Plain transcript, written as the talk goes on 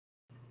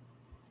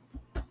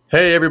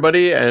Hey,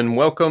 everybody, and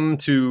welcome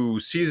to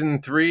season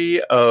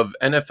 3 of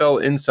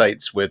NFL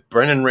Insights with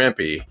Brennan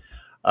Rampy.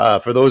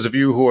 For those of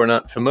you who are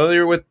not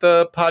familiar with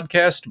the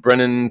podcast,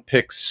 Brennan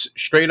picks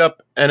straight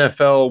up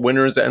NFL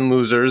winners and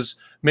losers,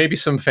 maybe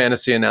some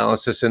fantasy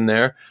analysis in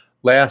there.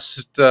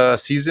 Last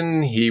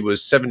season, he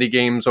was 70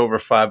 games over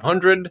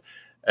 500,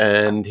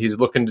 and he's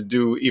looking to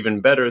do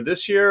even better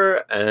this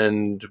year.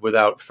 And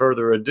without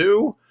further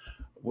ado,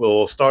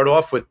 we'll start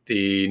off with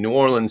the New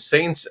Orleans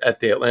Saints at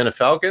the Atlanta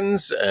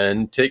Falcons,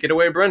 and take it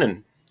away,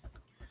 Brennan.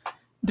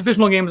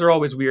 Divisional games are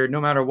always weird. No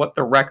matter what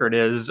the record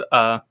is,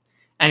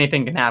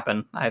 anything can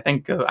happen. I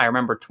think I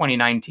remember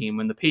 2019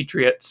 when the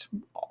Patriots,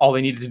 all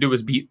they needed to do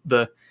was beat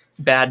the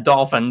bad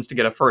Dolphins to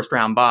get a first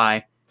round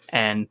bye,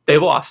 and they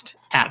lost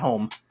at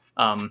home.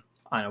 I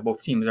know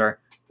both teams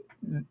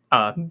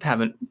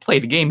haven't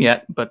played a game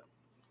yet, but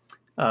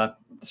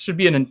this should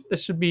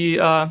be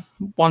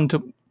one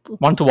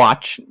to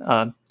watch.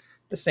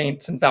 The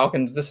Saints and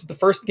Falcons. This is the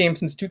first game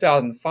since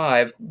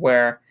 2005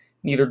 where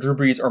neither Drew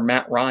Brees or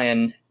Matt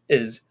Ryan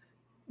is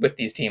with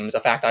these teams. A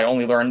fact I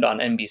only learned on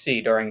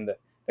NBC during the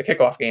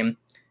kickoff game.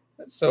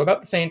 So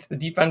about the Saints, the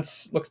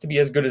defense looks to be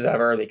as good as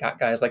ever. They got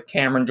guys like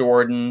Cameron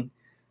Jordan,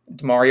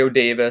 Demario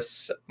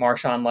Davis,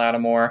 Marshawn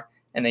Lattimore,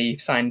 and they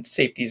signed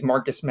safeties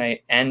Marcus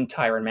May and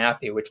Tyrann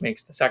Mathieu, which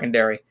makes the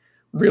secondary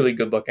really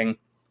good looking.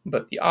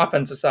 But the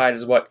offensive side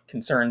is what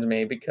concerns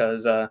me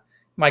because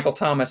Michael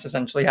Thomas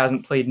essentially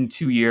hasn't played in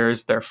 2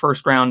 years.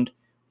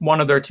 One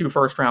of their two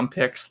first round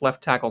picks,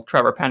 left tackle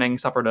Trevor Penning,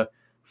 suffered a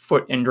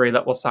foot injury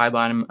that will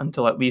sideline him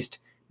until at least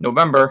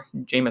November.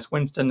 Jameis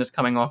Winston is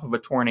coming off of a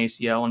torn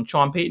ACL, and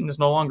Sean Payton is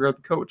no longer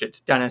the coach.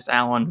 It's Dennis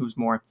Allen, who's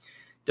more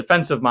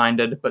defensive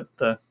minded. But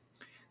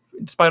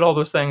despite all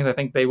those things, I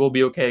think they will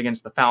be okay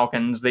against the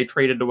Falcons. They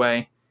traded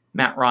away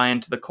Matt Ryan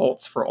to the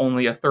Colts for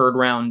only a third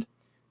round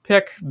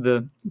pick.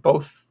 They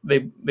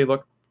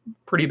look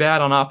pretty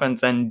bad on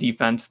offense and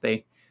defense.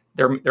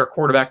 Their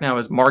quarterback now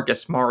is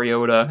Marcus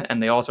Mariota,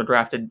 and they also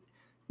drafted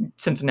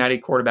Cincinnati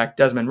quarterback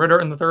Desmond Ridder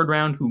in the third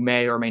round, who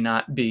may or may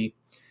not be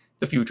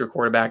the future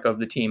quarterback of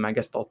the team. I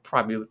guess they'll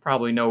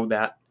probably know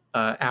that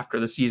after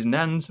the season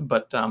ends,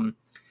 but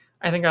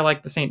I think I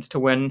like the Saints to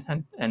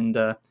win, and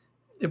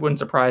it wouldn't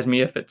surprise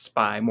me if it's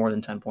by more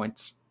than 10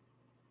 points.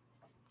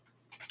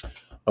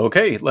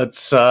 Okay,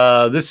 this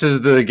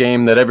is the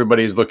game that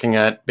everybody's looking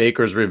at.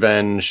 Baker's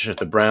revenge.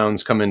 The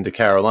Browns come into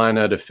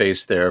Carolina to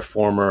face their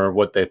former,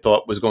 what they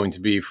thought was going to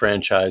be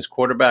franchise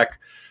quarterback.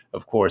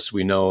 Of course,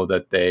 we know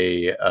that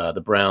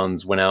the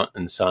Browns went out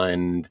and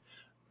signed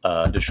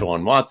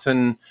Deshaun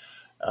Watson,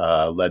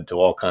 led to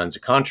all kinds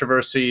of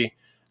controversy,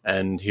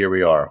 and here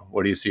we are.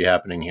 What do you see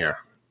happening here?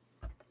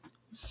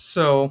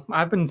 So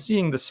I've been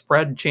seeing the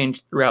spread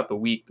change throughout the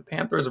week. The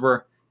Panthers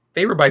were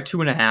favored by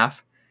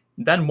 2.5.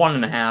 Then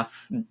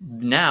 1.5.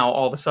 Now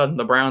all of a sudden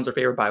the Browns are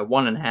favored by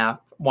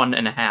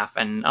 1.5.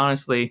 And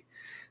honestly,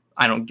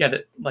 I don't get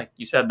it. Like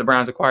you said, the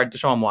Browns acquired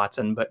Deshaun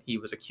Watson, but he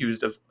was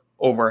accused of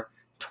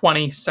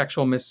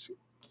sexual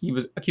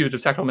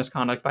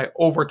misconduct by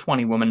over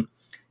 20 women,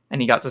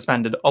 and he got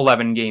suspended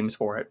 11 games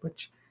for it,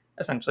 which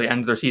essentially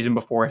ends their season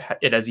before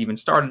it has even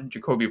started.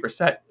 Jacoby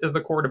Brissett is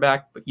the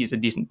quarterback, but he's a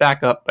decent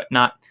backup, but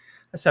not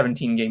a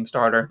 17-game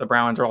starter. The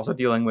Browns are also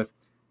dealing with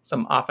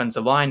some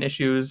offensive line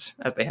issues,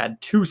 as they had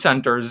two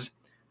centers.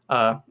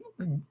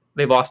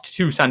 They lost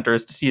two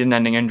centers to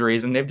season-ending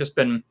injuries, and they've just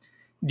been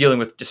dealing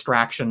with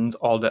distractions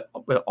all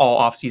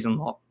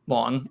offseason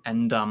long.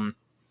 And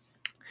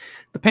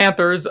the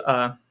Panthers,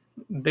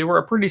 they were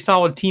a pretty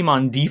solid team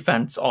on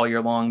defense all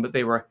year long, but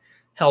they were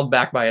held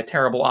back by a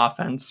terrible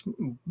offense,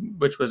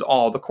 which was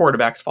all the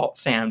quarterback's fault,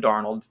 Sam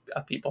Darnold.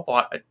 People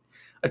thought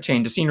a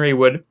change of scenery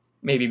would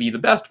maybe be the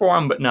best for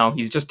him, but no,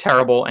 he's just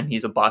terrible, and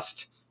he's a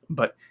bust.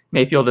 But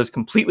Mayfield is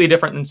completely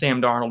different than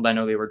Sam Darnold. I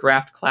know they were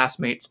draft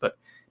classmates, but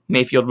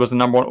Mayfield was the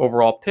number one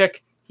overall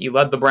pick. He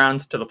led the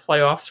Browns to the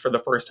playoffs for the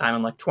first time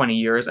in like 20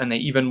 years, and they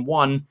even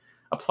won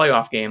a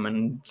playoff game.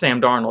 And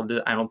Sam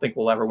Darnold, I don't think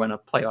will ever win a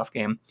playoff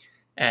game.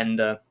 And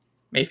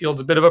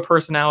Mayfield's a bit of a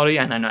personality,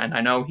 and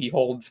I know he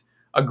holds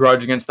a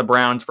grudge against the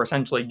Browns for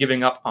essentially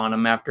giving up on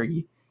him after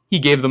he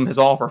gave them his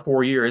all for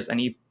 4 years, and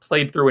he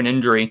played through an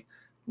injury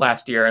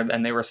last year,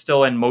 and they were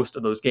still in most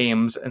of those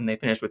games, and they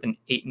finished with an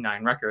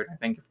 8-9 record. I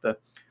think if the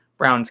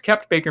Browns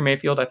kept Baker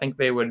Mayfield, I think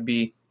they would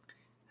be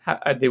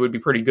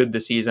pretty good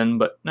this season.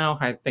 But no,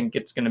 I think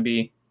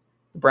the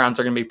Browns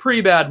are going to be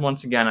pretty bad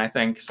once again, I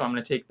think. So I'm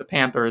going to take the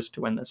Panthers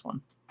to win this one.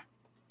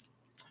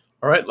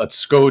 All right,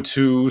 let's go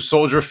to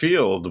Soldier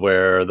Field,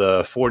 where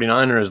the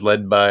 49ers,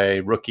 led by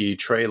rookie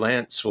Trey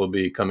Lance, will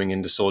be coming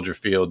into Soldier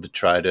Field to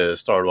try to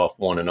start off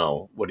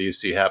 1-0. What do you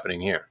see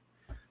happening here?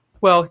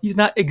 Well, he's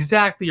not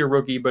exactly a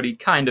rookie, but he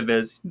kind of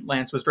is.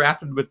 Lance was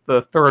drafted with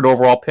the third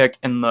overall pick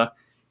in the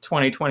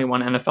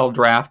 2021 NFL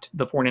draft.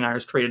 The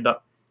 49ers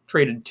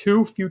traded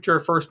two future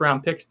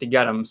first-round picks to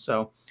get him,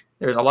 so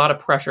there's a lot of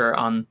pressure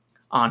on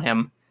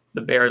him.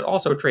 The Bears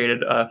also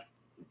traded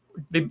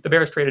the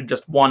Bears traded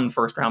just one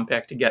first-round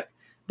pick to get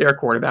their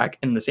quarterback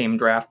in the same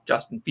draft,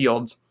 Justin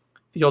Fields.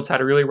 Fields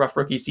had a really rough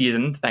rookie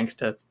season thanks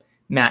to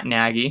Matt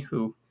Nagy,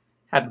 who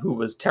who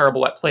was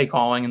terrible at play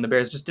calling, and the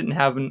Bears just didn't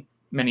have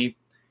many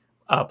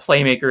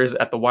playmakers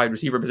at the wide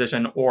receiver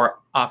position or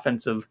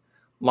offensive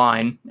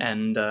line,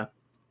 and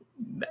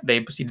they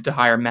proceeded to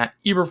hire Matt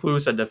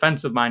Eberflus, a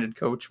defensive-minded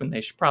coach, when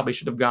they probably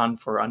should have gone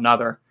for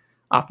another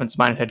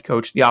offensive-minded head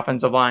coach. The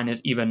offensive line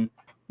is even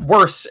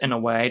worse in a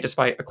way,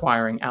 despite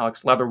acquiring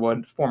Alex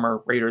Leatherwood,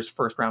 former Raiders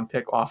first-round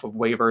pick off of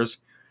waivers.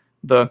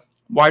 The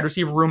wide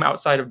receiver room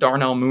outside of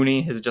Darnell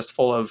Mooney is just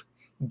full of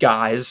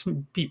guys,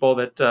 people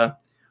that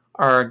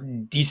are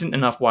decent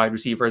enough wide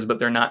receivers, but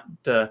they're not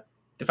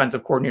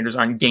defensive coordinators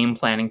aren't game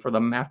planning for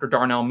them. After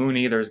Darnell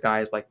Mooney, there's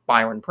guys like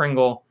Byron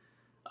Pringle,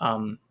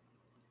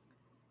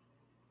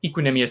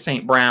 Equinemius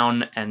St.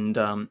 Brown, and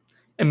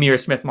Amir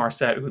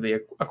Smith-Marset, who they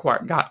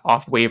got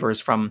off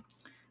waivers from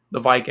the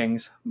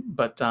Vikings.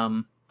 But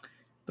the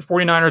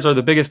 49ers are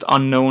the biggest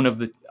unknown of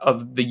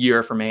the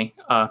year for me.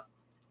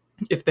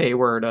 If they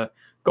were to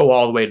go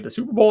all the way to the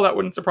Super Bowl, that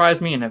wouldn't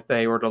surprise me. And if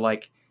they were to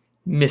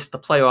miss the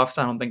playoffs,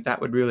 I don't think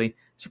that would really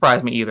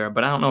surprise me either.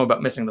 But I don't know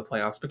about missing the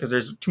playoffs because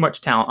there's too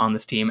much talent on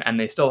this team, and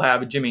they still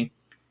have Jimmy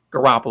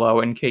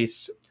Garoppolo in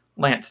case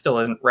Lance still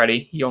isn't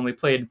ready.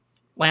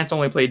 Lance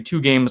only played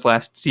 2 games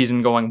last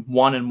season, going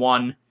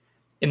 1-1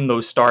 in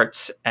those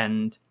starts,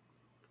 and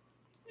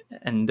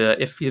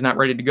if he's not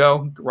ready to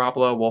go,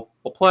 Garoppolo will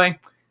play.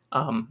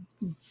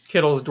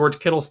 George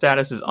Kittle's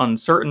status is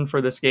uncertain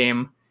for this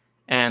game,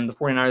 and the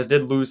 49ers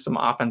did lose some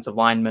offensive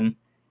linemen.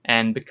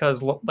 And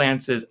because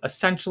Lance is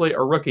essentially a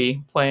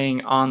rookie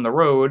playing on the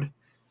road,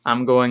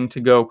 I'm going to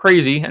go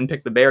crazy and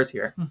pick the Bears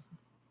here.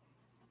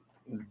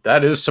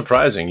 That is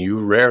surprising. You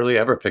rarely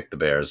ever pick the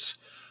Bears.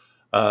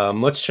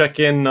 Let's check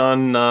in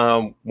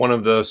on one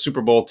of the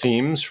Super Bowl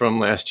teams from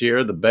last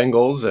year, the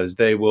Bengals, as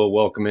they will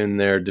welcome in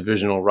their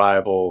divisional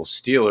rival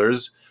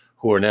Steelers,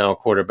 who are now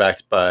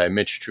quarterbacked by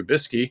Mitch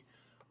Trubisky.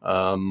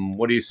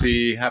 What do you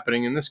see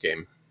happening in this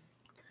game?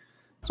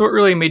 So it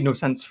really made no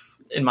sense,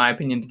 in my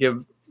opinion, to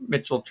give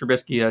Mitchell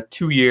Trubisky a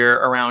 2-year,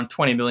 around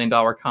 $20 million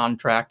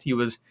contract. He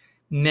was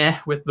meh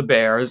with the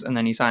Bears, and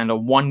then he signed a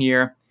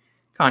 1-year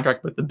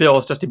contract with the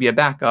Bills just to be a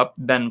backup,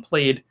 then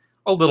played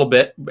a little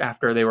bit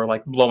after they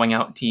were blowing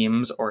out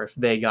teams or if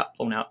they got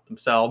blown out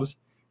themselves.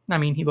 I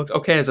mean, he looked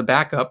okay as a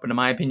backup, but in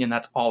my opinion,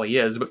 that's all he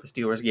is. But the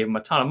Steelers gave him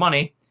a ton of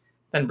money,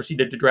 then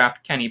proceeded to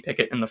draft Kenny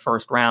Pickett in the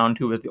first round,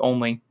 who was the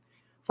only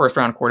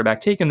first-round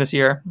quarterback taken this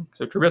year.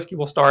 So Trubisky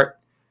will start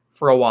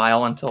for a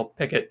while until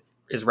Pickett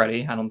is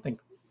ready. I don't think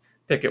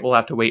Pickett will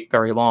have to wait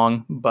very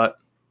long, but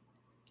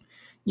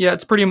yeah,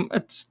 the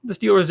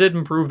Steelers did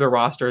improve their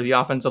roster. The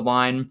offensive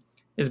line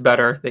is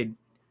better. They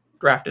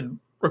drafted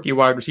rookie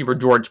wide receiver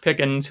George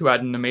Pickens, who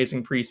had an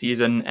amazing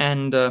preseason,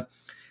 and the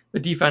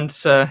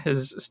defense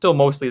is still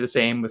mostly the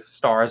same with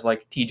stars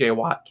like TJ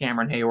Watt,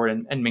 Cameron Hayward,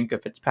 and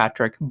Minkah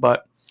Fitzpatrick,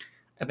 but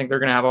I think they're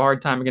going to have a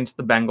hard time against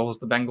the Bengals.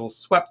 The Bengals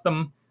swept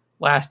them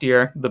last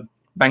year. The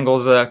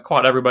Bengals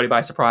caught everybody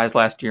by surprise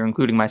last year,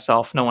 including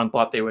myself. No one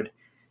thought they would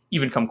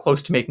even come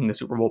close to making the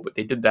Super Bowl, but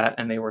they did that,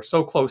 and they were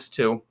so close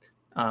to.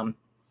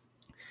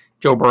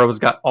 Joe Burrow's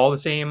got all the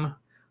same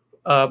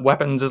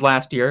weapons as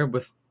last year,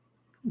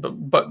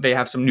 but they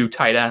have some new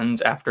tight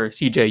ends after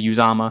CJ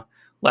Uzomah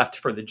left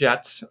for the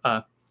Jets.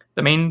 The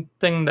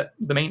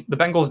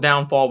Bengals'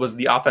 downfall was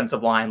the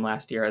offensive line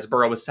last year, as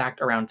Burrow was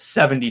sacked around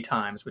 70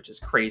 times, which is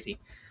crazy.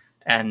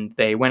 And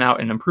they went out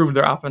and improved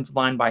their offensive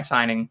line by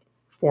signing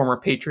former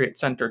Patriot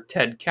center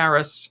Ted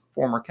Karras,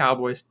 former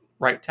Cowboys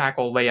right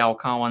tackle Lael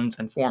Collins,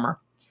 and former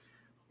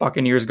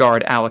Buccaneers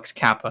guard Alex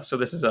Kappa. So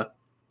this is a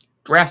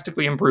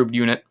drastically improved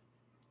unit.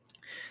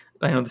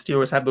 I know the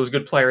Steelers have those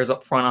good players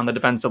up front on the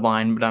defensive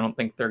line, but I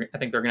think they're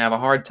going to have a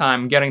hard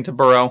time getting to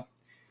Burrow.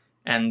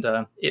 And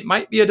it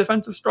might be a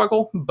defensive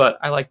struggle, but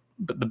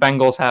the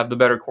Bengals have the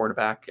better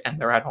quarterback, and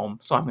they're at home,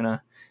 so I'm going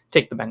to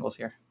take the Bengals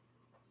here.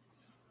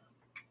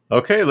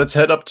 Okay, let's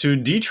head up to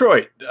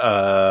Detroit,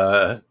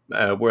 where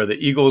the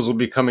Eagles will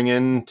be coming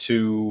in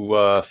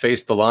to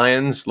face the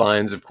Lions.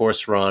 Lions, of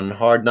course, run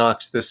Hard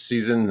Knocks this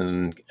season,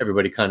 and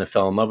everybody kind of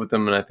fell in love with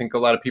them. And I think a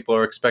lot of people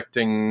are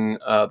expecting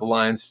the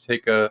Lions to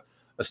take a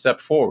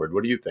step forward.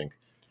 What do you think?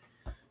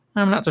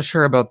 I'm not so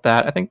sure about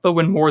that. I think they'll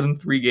win more than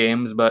 3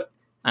 games, but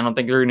I don't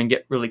think they're going to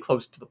get really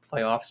close to the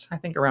playoffs. I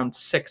think around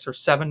 6 or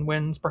 7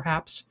 wins,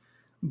 perhaps.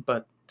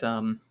 But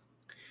the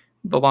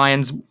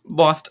Lions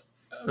lost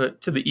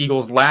to the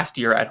Eagles last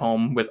year at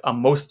home with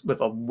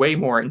a way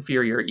more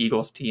inferior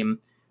Eagles team,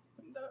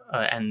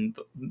 and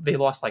they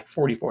lost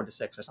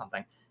 44-6 or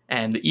something.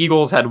 And the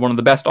Eagles had one of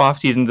the best off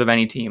seasons of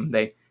any team.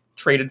 They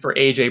traded for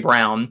AJ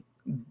Brown,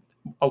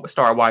 a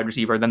star wide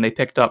receiver. Then they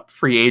picked up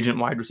free agent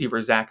wide receiver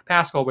Zach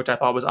Pascal, which I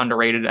thought was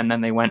underrated. And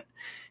then they went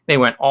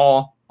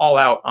all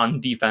out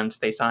on defense.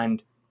 They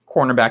signed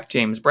cornerback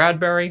James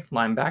Bradbury,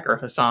 linebacker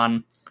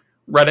Hassan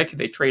Reddick.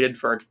 They traded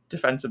for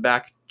defensive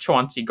back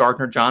Chauncey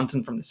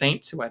Gardner-Johnson from the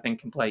Saints, who I think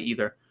can play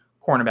either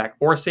cornerback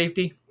or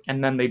safety.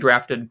 And then they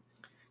drafted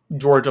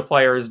Georgia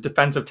players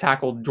defensive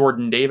tackle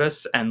Jordan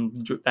Davis and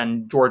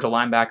then Georgia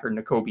linebacker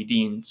Nakobe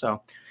Dean.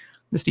 So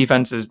this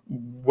defense is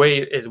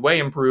way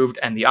improved,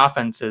 and the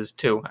offense is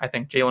too. I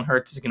think Jalen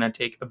Hurts is going to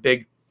take a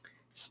big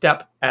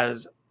step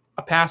as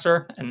a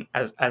passer and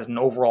as an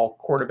overall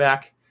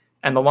quarterback.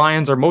 And the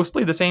Lions are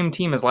mostly the same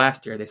team as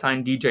last year. They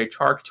signed DJ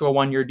Chark to a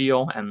 1-year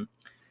deal, and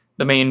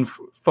the main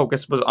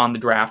focus was on the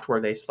draft, where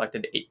they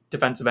selected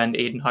defensive end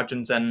Aiden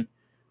Hutchinson,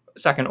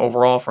 second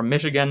overall from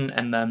Michigan,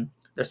 and then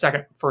their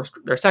second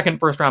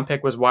first round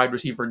pick was wide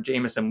receiver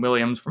Jameson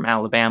Williams from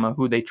Alabama,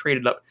 who they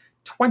traded up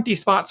 20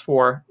 spots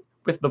for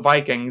with the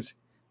Vikings.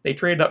 They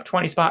traded up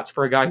 20 spots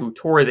for a guy who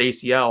tore his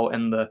ACL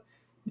in the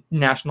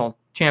national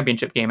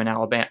championship game at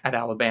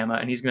Alabama,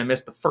 and he's going to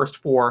miss the first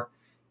 4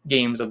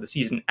 games of the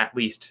season at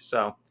least.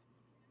 So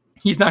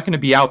he's not going to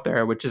be out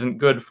there, which isn't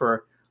good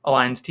for a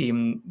Lions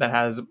team that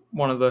has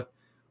one of the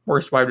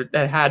worst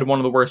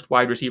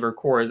wide receiver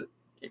cores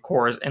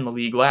in the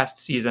league last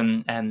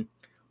season, and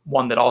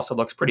one that also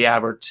looks pretty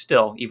average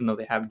still, even though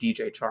they have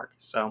DJ Chark.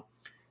 So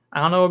I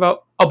don't know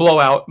about a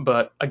blowout,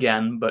 but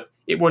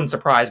it wouldn't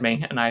surprise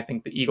me, and I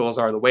think the Eagles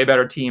are the way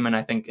better team, and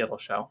I think it'll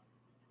show.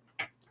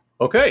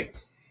 Okay.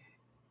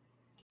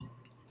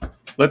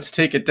 Let's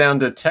take it down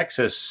to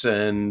Texas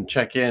and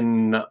check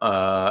in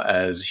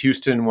as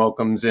Houston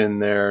welcomes in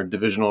their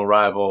divisional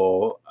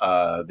rival,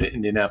 the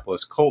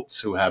Indianapolis Colts,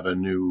 who have a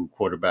new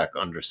quarterback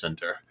under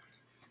center.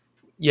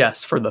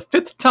 Yes, for the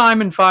 5th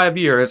time in 5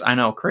 years, I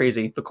know,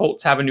 crazy, the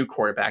Colts have a new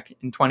quarterback.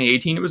 In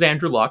 2018, it was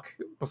Andrew Luck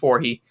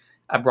before he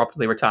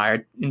abruptly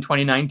retired. In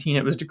 2019,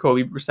 it was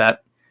Jacoby Brissett.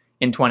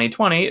 In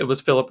 2020, it was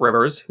Phillip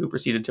Rivers, who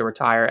proceeded to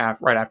retire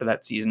right after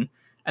that season.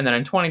 And then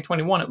in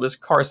 2021, it was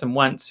Carson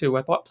Wentz, who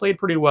I thought played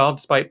pretty well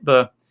despite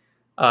the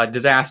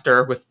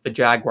disaster with the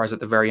Jaguars at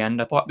the very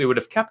end. I thought they would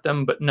have kept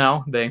him, but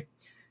no, they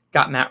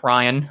got Matt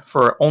Ryan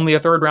for only a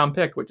 3rd-round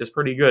pick, which is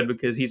pretty good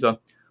because he's a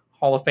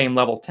Hall of Fame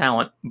level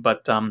talent.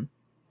 But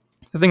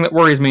the thing that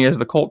worries me is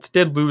the Colts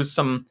did lose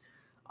some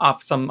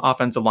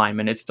offensive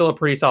linemen. It's still a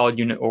pretty solid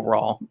unit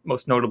overall,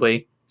 most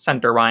notably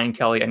center Ryan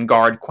Kelly and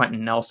guard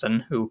Quentin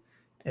Nelson, who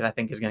I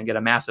think is going to get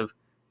a massive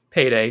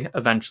payday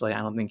eventually. I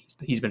don't think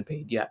he's been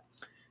paid yet.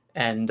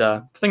 And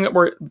another thing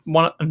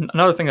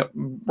that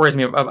worries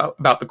me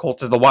about the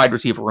Colts is the wide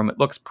receiver room. It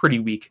looks pretty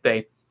weak.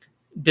 They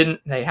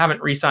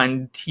haven't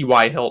re-signed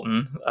T.Y.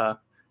 Hilton,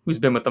 who's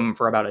been with them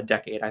for about a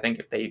decade. I think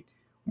if they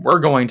were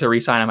going to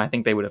re-sign him, I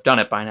think they would have done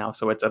it by now.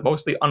 So it's a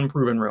mostly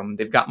unproven room.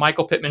 They've got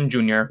Michael Pittman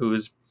Jr., who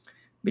is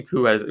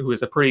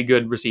a pretty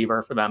good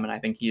receiver for them, and I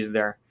think he's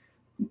their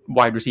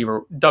wide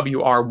receiver,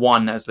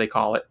 WR1 as they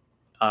call it,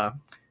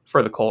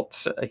 for the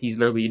Colts. He's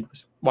their lead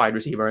wide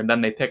receiver. And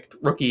then they picked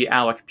rookie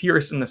Alec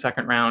Pierce in the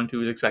 2nd round,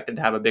 who is expected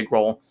to have a big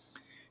role.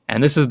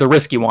 And this is the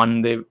risky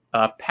one.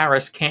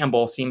 Paris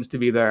Campbell seems to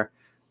be their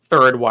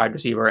 3rd wide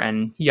receiver,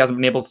 and he hasn't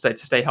been able to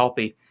stay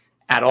healthy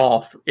at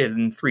all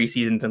in 3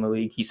 seasons in the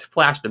league. He's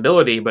flashed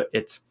ability, but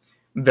it's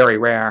very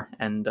rare.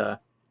 And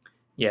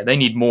they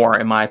need more,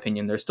 in my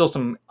opinion. There's still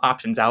some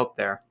options out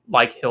there,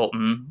 like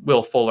Hilton,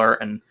 Will Fuller,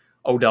 and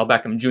Odell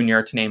Beckham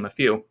Jr., to name a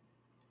few.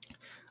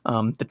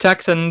 The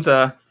Texans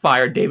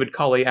fired David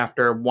Culley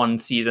after 1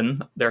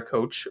 season, their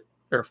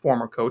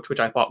former coach, which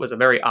I thought was a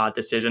very odd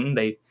decision.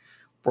 They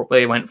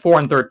went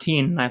 4-13,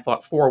 and I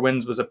thought 4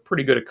 wins was a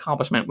pretty good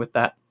accomplishment with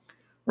that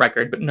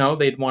record. But no,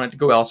 they'd wanted to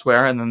go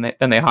elsewhere, and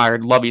then they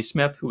hired Lovie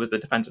Smith, who was the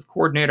defensive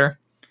coordinator.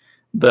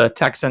 The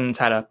Texans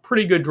had a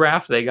pretty good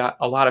draft. They got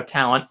a lot of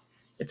talent.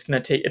 This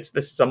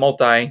is a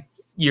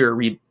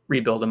multi-year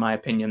rebuild, in my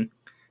opinion.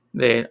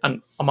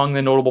 Among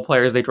the notable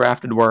players they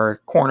drafted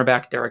were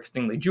cornerback Derek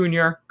Stingley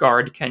Jr.,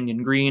 guard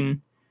Kenyon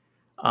Green,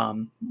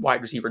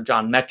 wide receiver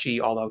John Mechie,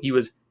 although he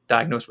was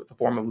diagnosed with a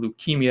form of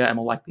leukemia and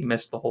will likely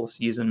miss the whole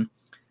season,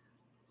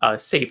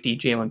 safety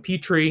Jalen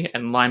Petrie,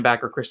 and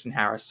linebacker Christian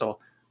Harris. So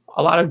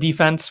a lot of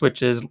defense,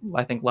 which is,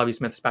 I think, Lovie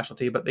Smith's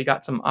specialty, but they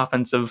got some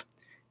offensive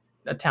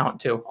talent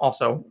too.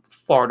 Also,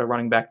 Florida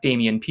running back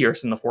Damian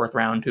Pierce in the 4th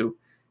round, who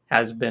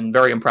has been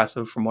very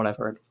impressive from what I've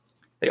heard.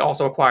 They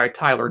also acquired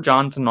Tyler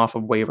Johnson off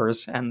of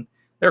waivers, and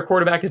their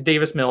quarterback is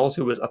Davis Mills,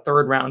 who was a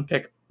 3rd-round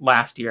pick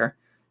last year,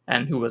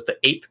 and who was the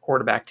 8th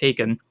quarterback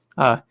taken.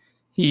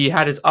 He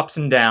had his ups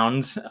and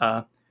downs,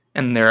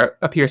 and they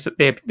appear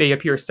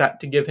set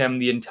to give him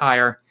the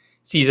entire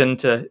season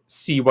to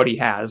see what he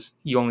has.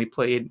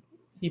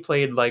 He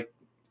played like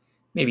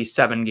maybe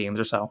 7 games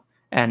or so,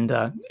 and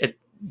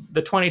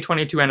the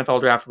 2022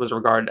 NFL draft was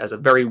regarded as a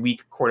very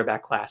weak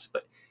quarterback class.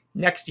 But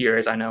next year,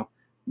 as I know,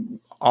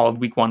 all of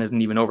week 1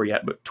 isn't even over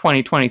yet, but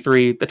the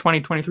 2023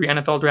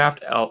 NFL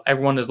draft,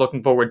 everyone is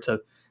looking forward to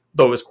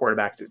those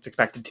quarterbacks. It's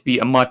expected to be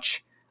a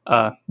much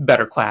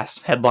better class,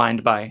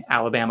 headlined by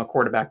Alabama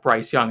quarterback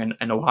Bryce Young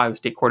and Ohio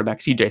State quarterback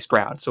CJ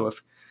Stroud. So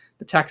if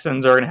the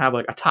Texans are going to have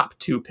like a top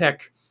 2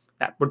 pick,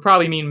 that would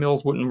probably mean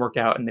Mills wouldn't work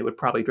out, and they would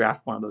probably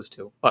draft one of those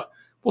 2. But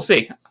we'll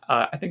see.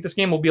 I think this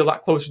game will be a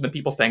lot closer than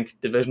people think.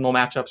 Divisional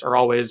matchups are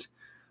always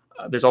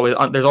there's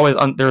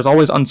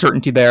always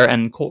uncertainty there,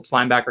 and Colts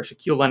linebacker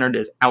Shaquille Leonard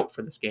is out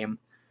for this game.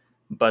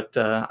 But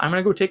I'm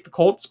going to go take the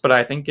Colts, but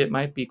I think it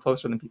might be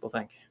closer than people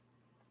think.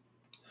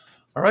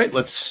 All right,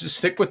 let's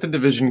stick with the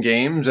division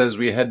games as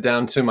we head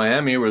down to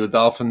Miami, where the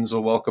Dolphins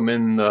will welcome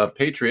in the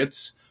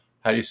Patriots.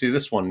 How do you see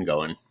this one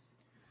going?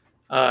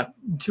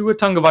 Tua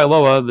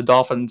Tagovailoa, the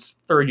Dolphins'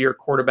 third-year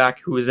quarterback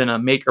who is in a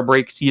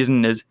make-or-break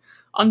season, is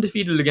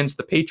undefeated against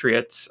the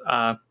Patriots.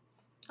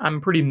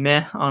 I'm pretty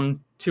meh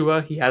on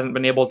Tua. He hasn't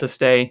been able to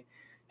stay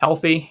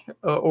healthy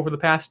over the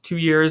past 2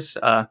 years.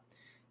 I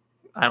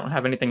don't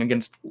have anything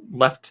against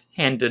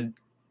left-handed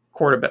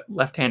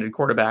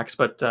quarterbacks,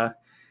 but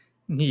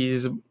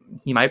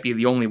he might be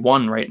the only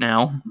one right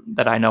now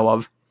that I know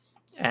of.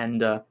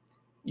 And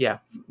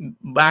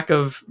lack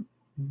of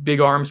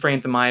big arm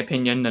strength in my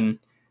opinion, and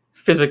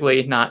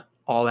physically not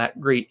all that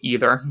great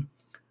either.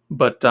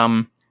 But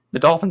the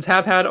Dolphins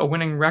have had a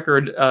winning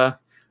record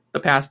the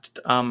past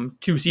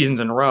 2 seasons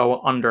in a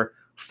row under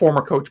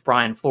former coach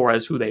Brian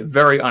Flores, who they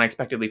very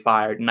unexpectedly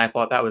fired, and I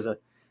thought that was a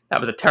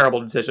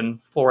terrible decision.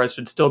 Flores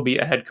should still be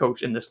a head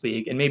coach in this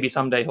league, and maybe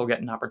someday he'll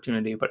get an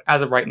opportunity. But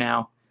as of right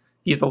now,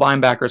 he's the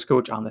linebackers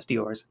coach on the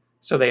Steelers.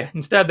 So they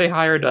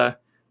hired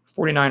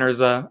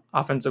 49ers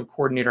offensive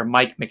coordinator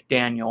Mike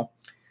McDaniel,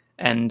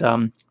 and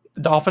the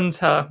Dolphins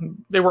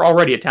they were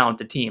already a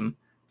talented team,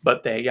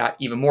 but they got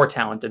even more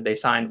talented. They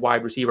signed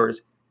wide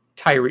receivers.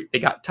 They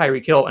got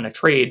Tyreek Hill in a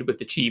trade with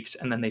the Chiefs,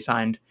 and then they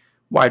signed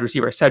wide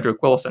receiver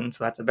Cedric Wilson.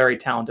 So that's a very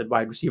talented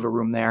wide receiver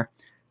room there.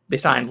 They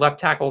signed left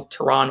tackle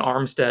Teron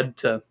Armstead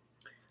to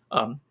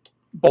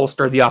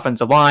bolster the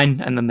offensive line,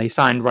 and then they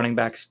signed running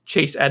backs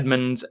Chase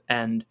Edmonds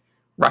and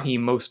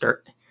Raheem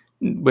Mostert,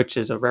 which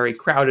is a very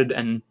crowded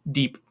and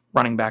deep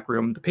running back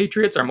room. The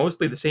Patriots are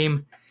mostly the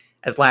same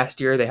as last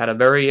year. They had a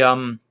very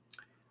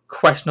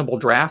questionable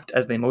draft,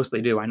 as they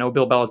mostly do. I know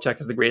Bill Belichick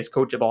is the greatest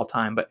coach of all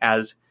time, but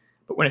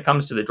when it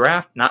comes to the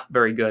draft, not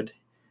very good.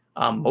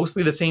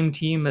 Mostly the same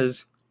team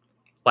as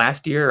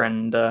last year,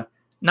 and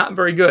not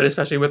very good,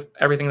 especially with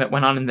everything that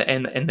went on in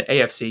the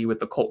AFC, with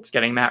the Colts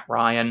getting Matt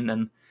Ryan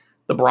and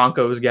the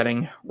Broncos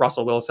getting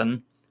Russell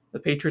Wilson. The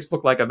Patriots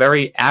look like a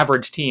very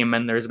average team,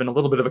 and there's been a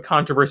little bit of a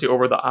controversy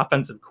over the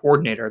offensive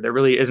coordinator. There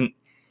really isn't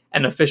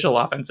an official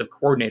offensive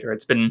coordinator.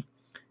 It's going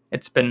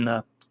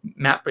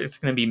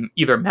to be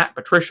either Matt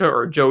Patricia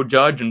or Joe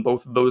Judge, and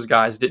both of those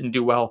guys didn't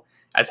do well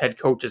as head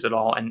coaches at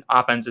all, and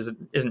offense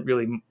isn't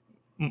really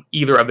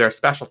either of their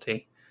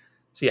specialty.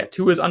 So yeah,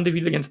 Tua is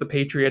undefeated against the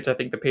Patriots. I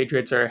think the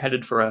Patriots are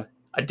headed for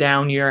a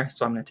down year,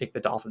 so I'm going to take the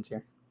Dolphins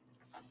here.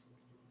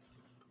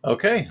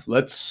 Okay,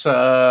 let's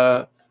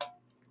go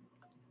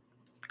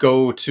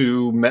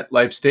to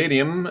MetLife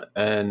Stadium,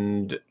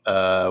 and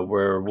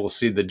where we'll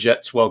see the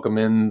Jets welcome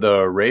in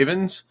the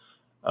Ravens.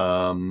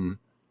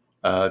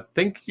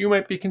 Think you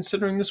might be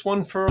considering this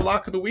one for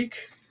lock of the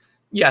week?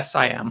 Yes,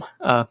 I am.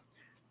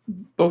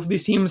 Both of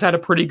these teams had a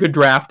pretty good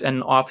draft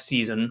and off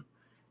season,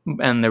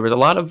 and there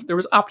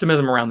was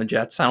optimism around the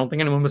Jets. I don't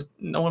think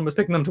no one was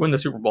picking them to win the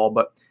Super Bowl,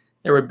 but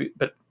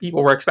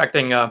people were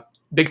expecting a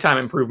big time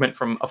improvement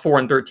from a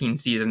 4-13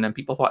 season, and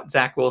people thought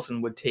Zach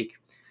Wilson would take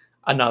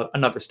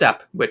another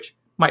step, which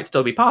might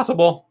still be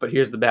possible. But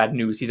here's the bad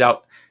news: he's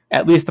out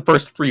at least the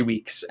first 3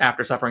 weeks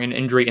after suffering an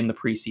injury in the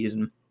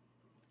preseason.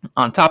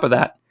 On top of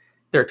that,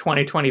 their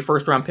 2020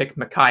 first-round pick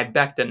Mekhi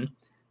Becton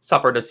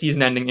suffered a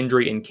season-ending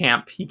injury in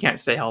camp. He can't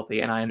stay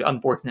healthy, and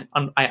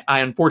I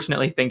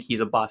unfortunately think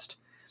he's a bust.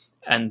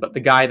 But the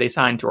guy they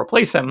signed to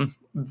replace him,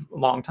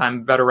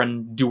 longtime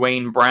veteran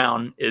Dwayne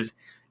Brown, is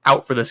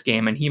out for this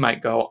game, and he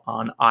might go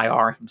on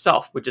IR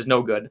himself, which is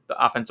no good.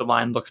 The offensive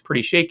line looks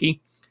pretty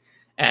shaky,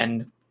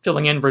 and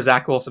filling in for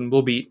Zach Wilson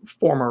will be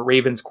former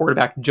Ravens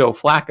quarterback Joe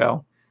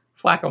Flacco.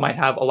 Flacco might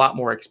have a lot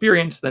more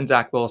experience than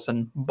Zach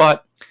Wilson,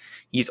 but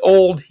he's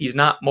old, he's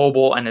not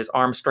mobile, and his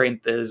arm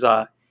strength is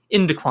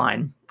in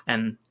decline.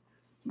 And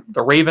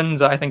the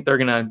Ravens, I think they're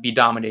going to be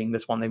dominating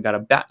this one. They've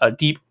got a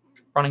deep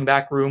running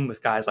back room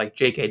with guys like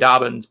J.K.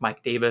 Dobbins,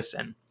 Mike Davis,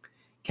 and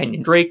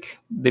Kenyon Drake.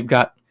 They've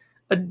got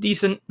a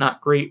decent,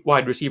 not great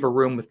wide receiver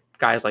room with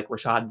guys like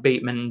Rashad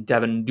Bateman,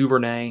 Devin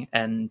Duvernay,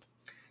 and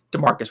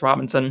Demarcus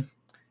Robinson.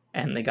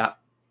 And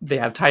they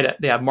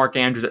have Mark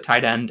Andrews at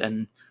tight end,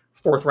 and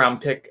 4th-round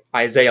pick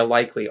Isaiah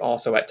Likely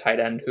also at tight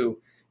end, who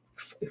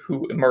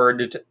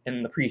emerged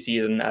in the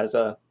preseason as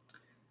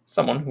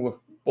someone who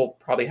will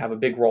probably have a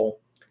big role.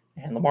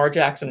 And Lamar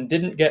Jackson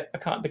didn't get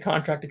the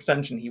contract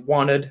extension he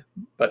wanted,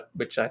 but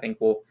which I think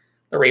the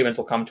Ravens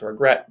will come to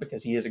regret,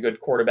 because he is a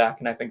good quarterback,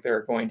 and I think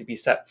they're going to be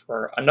set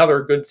for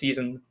another good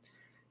season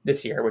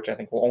this year, which I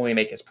think will only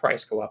make his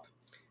price go up.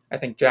 I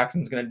think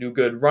Jackson's going to do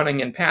good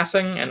running and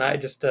passing, and I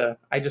just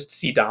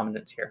see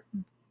dominance here.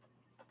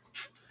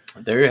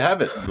 There you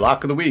have it,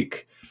 lock of the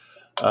week.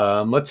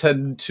 Let's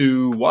head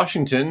to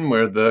Washington,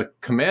 where the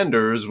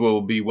Commanders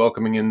will be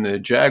welcoming in the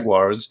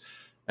Jaguars.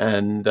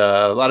 And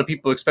a lot of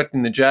people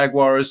expecting the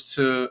Jaguars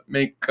to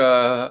make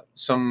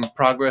some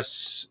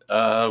progress,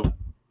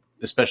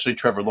 especially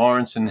Trevor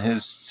Lawrence in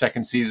his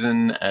second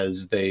season,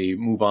 as they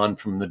move on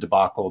from the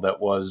debacle that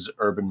was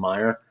Urban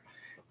Meyer.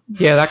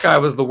 Yeah, that guy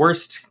was the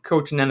worst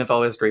coach in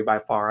NFL history by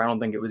far. I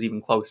don't think it was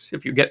even close.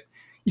 If you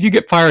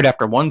get fired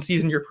after one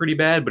season, you're pretty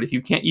bad. But if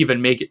you can't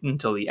even make it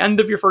until the end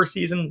of your first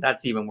season,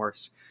 that's even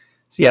worse.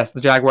 So yes,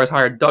 the Jaguars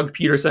hired Doug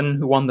Peterson,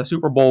 who won the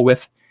Super Bowl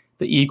with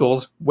the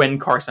Eagles when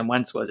Carson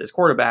Wentz was his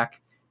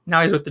quarterback.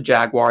 Now he's with the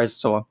Jaguars,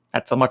 so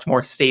that's a much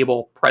more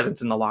stable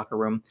presence in the locker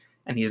room,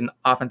 and he's an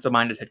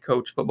offensive-minded head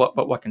coach. But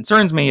what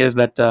concerns me is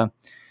that the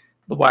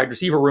wide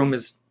receiver room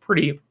is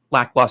pretty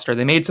lackluster.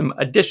 They made some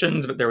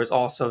additions, but there was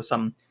also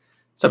some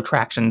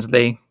subtractions.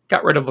 They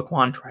got rid of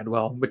Laquan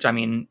Treadwell, which, I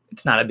mean,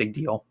 it's not a big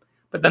deal.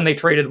 But then they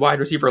traded wide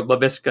receiver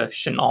Laviska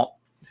Shenault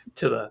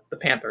to the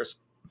Panthers.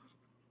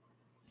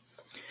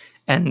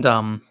 And,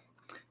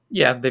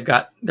 they've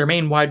got their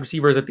main wide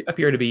receivers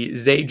appear to be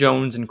Zay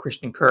Jones and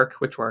Christian Kirk,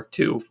 which were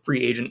 2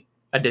 free agent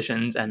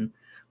additions, and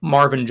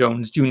Marvin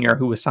Jones Jr.,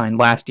 who was signed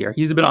last year.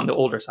 He's a bit on the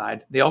older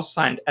side. They also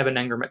signed Evan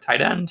Engram at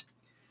tight end,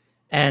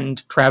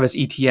 and Travis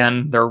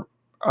Etienne, their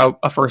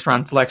a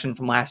first-round selection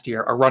from last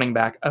year, a running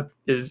back,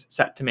 is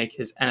set to make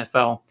his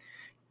NFL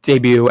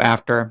debut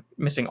after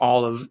missing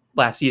all of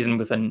last season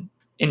with an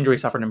injury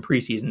suffered in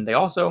preseason. They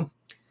also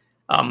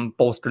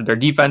bolstered their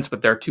defense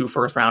with their 2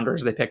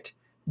 first-rounders. They picked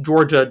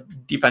Georgia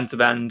defensive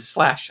end /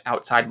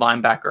 outside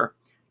linebacker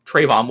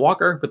Trayvon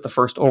Walker with the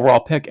first overall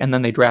pick, and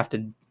then they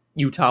drafted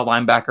Utah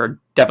linebacker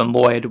Devin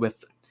Lloyd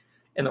with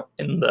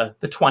in the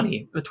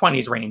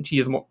 20s range. He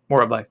is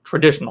more of a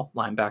traditional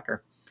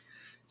linebacker.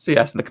 So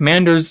yes, the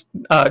Commanders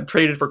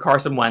traded for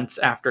Carson Wentz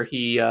after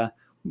he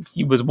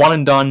was one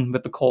and done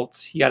with the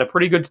Colts. He had a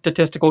pretty good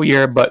statistical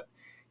year, but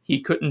he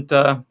couldn't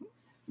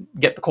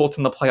get the Colts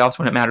in the playoffs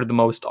when it mattered the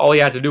most. All he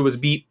had to do was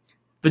beat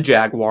the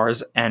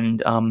Jaguars,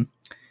 and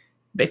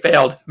they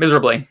failed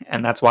miserably,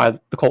 and that's why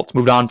the Colts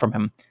moved on from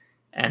him.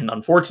 And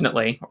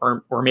unfortunately,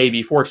 or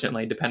maybe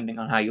fortunately, depending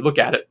on how you look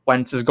at it,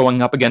 Wentz is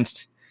going up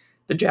against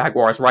the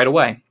Jaguars right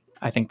away.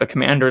 I think the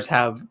Commanders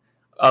have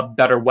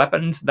better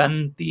weapons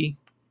than the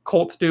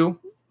Colts do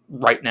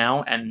right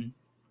now, and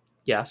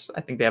yes,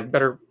 I think they have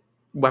better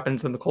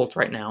weapons than the Colts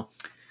right now.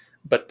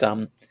 But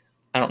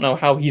I don't know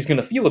how he's going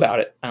to feel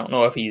about it. I don't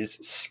know if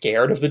he's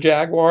scared of the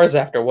Jaguars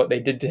after what they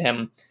did to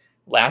him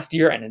last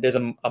year, and it is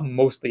a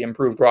mostly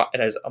improved it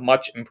is a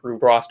much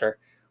improved roster,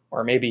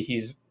 or maybe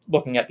he's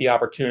looking at the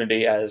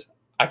opportunity as,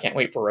 I can't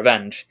wait for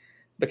revenge.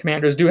 The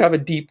Commanders do have a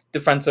deep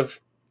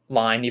defensive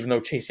line, even though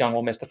Chase Young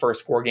will miss the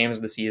first 4 games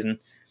of the season.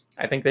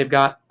 I think they've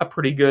got a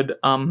pretty good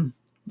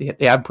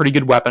they have pretty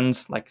good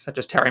weapons, such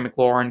as Terry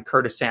McLaurin,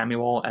 Curtis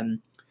Samuel,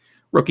 and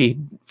rookie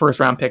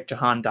first-round pick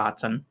Jahan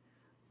Dotson.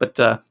 But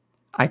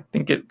I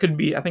think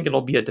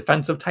it'll be a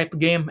defensive type of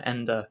game,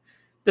 and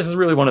this is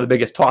really one of the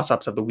biggest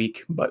toss-ups of the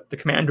week. But the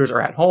Commanders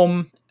are at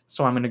home,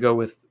 so I'm going to go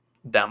with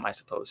them, I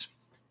suppose.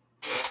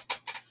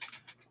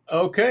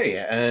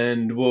 Okay,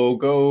 and we'll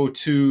go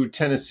to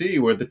Tennessee,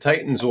 where the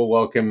Titans will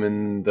welcome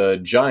in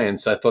the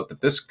Giants. I thought that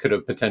this could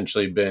have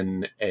potentially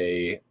been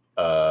a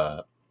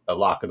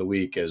lock of the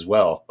week as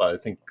well, but I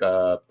think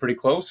pretty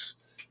close.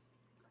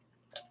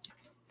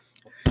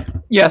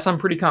 Yes, I'm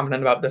pretty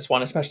confident about this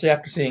one, especially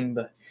after seeing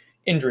the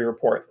injury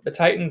report. The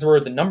Titans were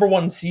the number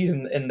 1 seed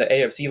in the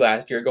AFC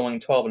last year, going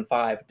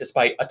 12-5,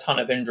 despite a ton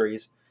of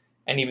injuries.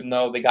 And even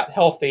though they got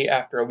healthy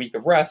after a week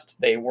of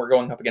rest, they were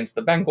going up against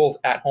the Bengals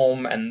at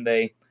home, and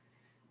they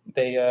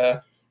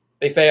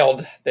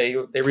failed. They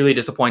really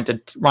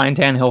disappointed. Ryan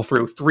Tannehill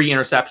threw 3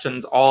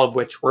 interceptions, all of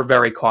which were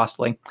very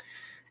costly.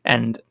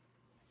 And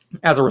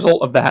as a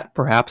result of that,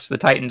 perhaps the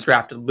Titans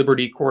drafted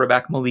Liberty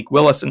quarterback Malik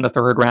Willis in the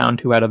 3rd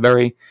round, who had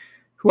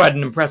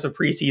an impressive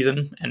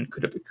preseason and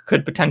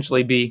could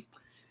potentially be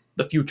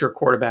the future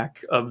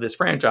quarterback of this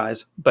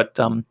franchise. But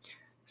the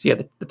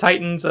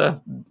Titans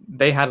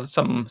they had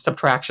some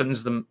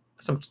subtractions.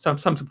 Some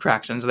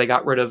subtractions. They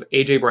got rid of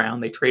AJ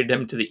Brown. They traded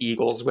him to the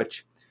Eagles,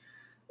 which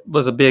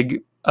was a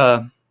pretty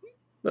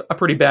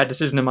bad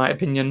decision in my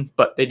opinion.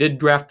 But they did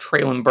draft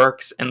Treylon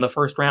Burks in the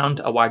 1st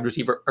round, a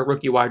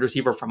rookie wide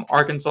receiver from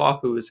Arkansas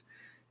who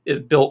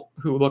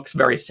looks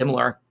very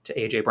similar to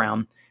AJ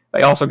Brown.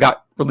 They also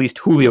released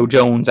Julio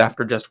Jones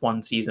after just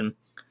 1 season.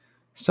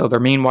 So their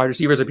main wide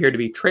receivers appear to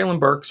be Treylon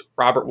Burks,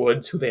 Robert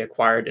Woods, who they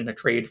acquired in a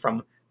trade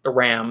from the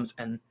Rams,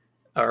 and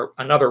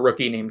another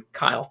rookie named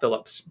Kyle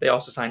Phillips. They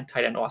also signed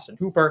tight end Austin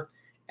Hooper,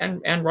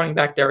 and running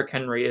back Derrick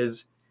Henry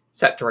is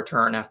set to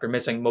return after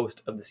missing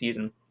most of the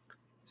season.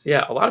 So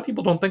yeah, a lot of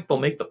people don't think they'll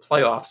make the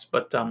playoffs,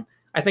 but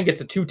I think it's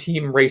a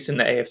 2-team race in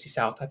the AFC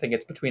South. I think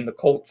it's between the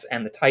Colts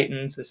and the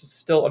Titans. This is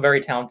still a very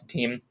talented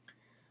team.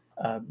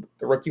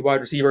 The rookie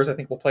wide receivers, I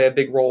think, will play a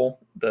big role.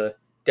 The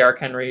Derrick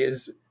Henry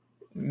is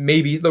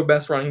maybe the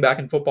best running back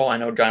in football. I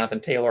know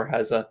Jonathan Taylor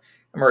has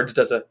emerged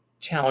as a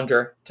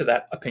challenger to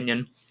that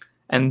opinion.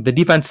 And the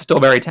defense is still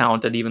very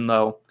talented, even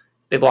though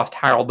they've lost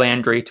Harold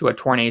Landry to a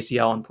torn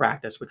ACL in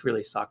practice, which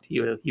really sucked.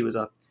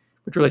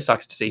 Which really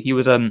sucks to see. He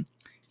was a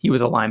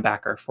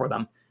linebacker for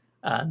them.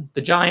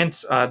 The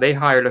Giants, they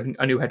hired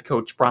a new head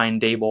coach, Brian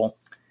Daboll,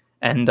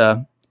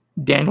 and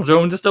Daniel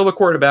Jones is still the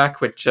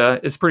quarterback, which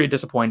is pretty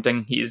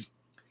disappointing. He's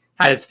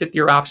had his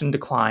 5th-year option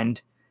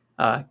declined,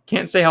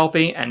 can't stay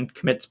healthy, and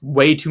commits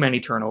way too many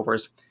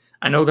turnovers.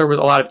 I know there was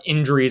a lot of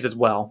injuries as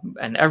well,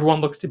 and everyone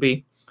looks to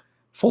be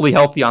fully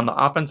healthy on the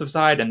offensive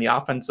side, and the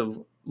offensive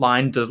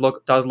line does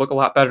look a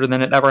lot better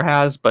than it ever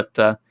has, but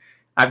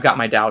I've got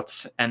my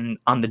doubts. And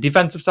on the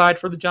defensive side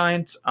for the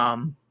Giants,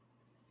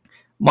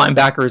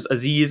 Linebacker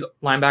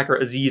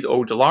Aziz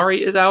Ojulari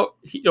is out.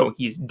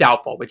 He's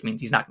doubtful, which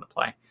means he's not going to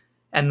play.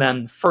 And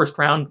then first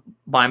round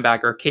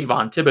linebacker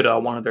Kayvon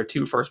Thibodeau, one of their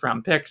 2 first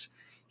round picks,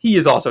 he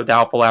is also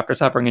doubtful after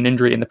suffering an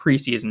injury in the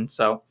preseason.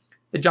 So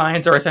the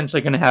Giants are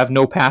essentially going to have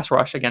no pass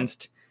rush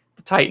against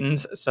the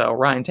Titans. So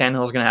Ryan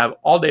Tannehill is going to have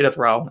all day to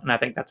throw, and I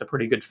think that's a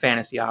pretty good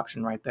fantasy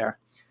option right there.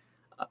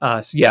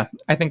 I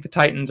think the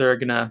Titans are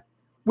going to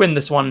win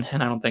this one,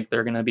 and I don't think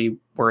they're going to be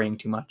worrying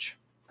too much.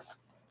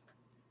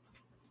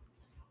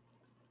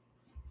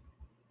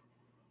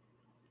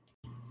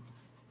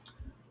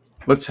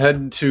 Let's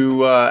head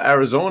to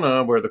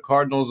Arizona, where the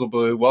Cardinals will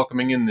be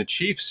welcoming in the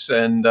Chiefs.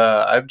 And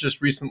I've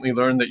just recently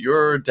learned that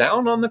you're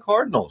down on the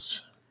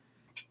Cardinals.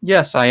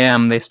 Yes, I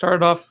am. They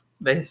started off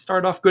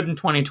good in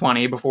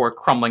 2020 before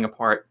crumbling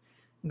apart.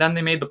 Then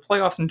they made the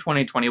playoffs in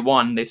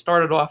 2021. They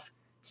started off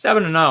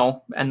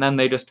 7-0, and then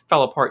they just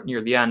fell apart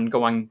near the end,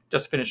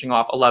 finishing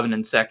off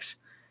 11-6.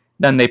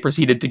 Then they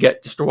proceeded to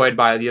get destroyed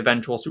by the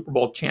eventual Super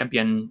Bowl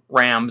champion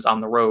Rams on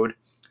the road.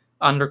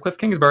 Under Cliff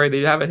Kingsbury,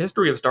 they have a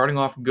history of starting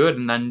off good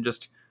and then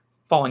just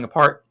falling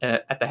apart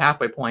at the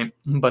halfway point.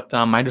 But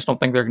I just don't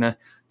think they're going to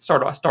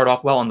start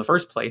off well in the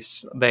first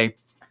place. They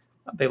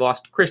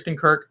lost Christian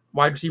Kirk,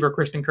 wide receiver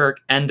Christian Kirk,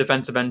 and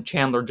defensive end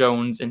Chandler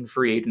Jones in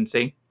free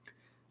agency.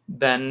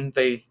 Then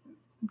they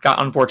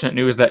got unfortunate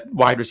news that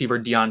wide receiver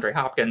DeAndre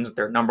Hopkins,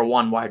 their number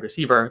 1 wide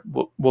receiver,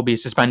 will be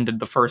suspended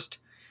the first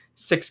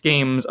 6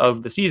 games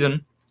of the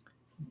season.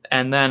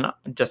 And then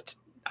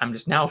I'm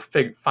just now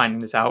finding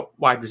this out.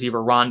 Wide receiver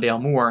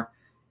Rondale Moore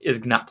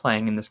is not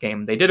playing in this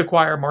game. They did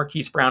acquire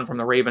Marquise Brown from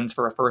the Ravens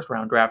for a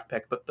first-round draft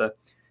pick, but the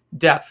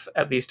depth,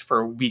 at least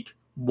for week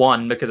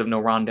 1, because of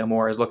no Rondale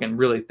Moore, is looking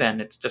really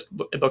thin. It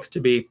looks to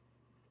be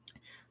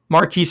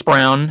Marquise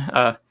Brown,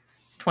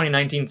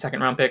 2019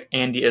 second-round pick,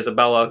 Andy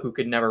Isabella, who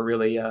could never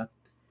really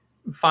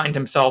find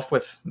himself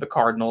with the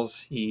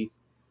Cardinals. He,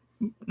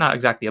 not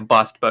exactly a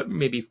bust, but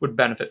maybe would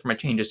benefit from a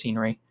change of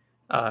scenery.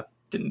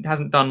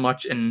 Hasn't done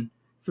much in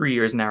 3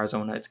 years in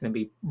Arizona. It's going to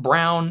be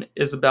Brown,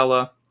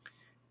 Isabella,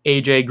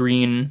 AJ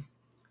Green,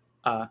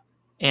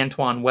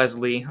 Antoine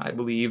Wesley, I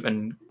believe,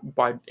 and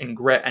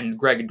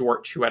Greg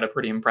Dortch, who had a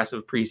pretty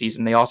impressive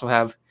preseason. They also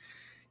have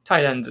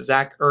tight ends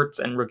Zach Ertz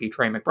and rookie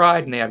Trey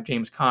McBride, and they have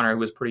James Conner, who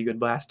was pretty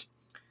good last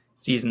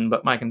season.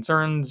 But my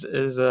concerns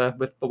is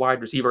with the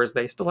wide receivers.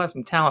 They still have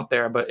some talent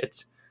there, but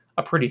it's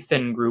a pretty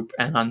thin group,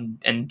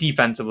 and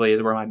defensively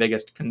is where my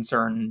biggest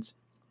concerns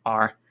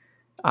are.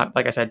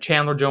 Like I said,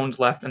 Chandler Jones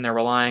left, and they're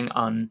relying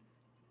on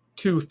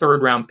 2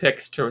 third-round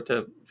picks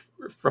to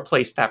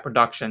replace that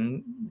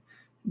production.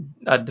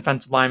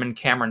 Defensive lineman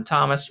Cameron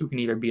Thomas, who can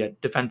either be a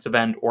defensive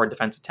end or a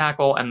defensive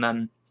tackle, and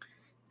then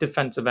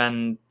defensive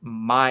end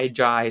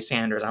Myjai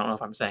Sanders. I don't know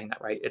if I'm saying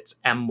that right. It's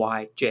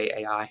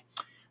Myjai.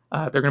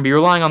 They're going to be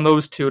relying on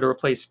those 2 to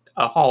replace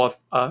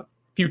a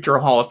future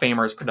Hall of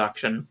Famers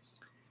production,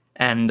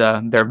 and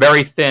they're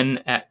very thin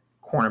at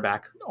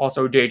cornerback.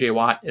 Also, J.J.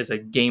 Watt is a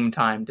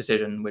game-time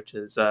decision, which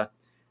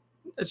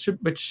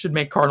should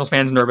make Cardinals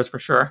fans nervous for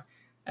sure.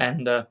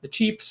 And the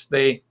Chiefs,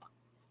 they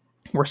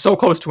were so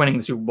close to winning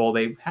the Super Bowl.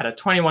 They had a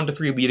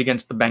 21-3 lead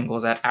against the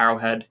Bengals at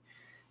Arrowhead,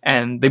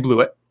 and they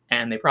blew it.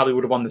 And they probably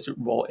would have won the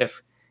Super Bowl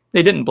if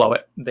they didn't blow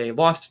it. They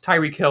lost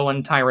Tyreek Hill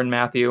and Tyrann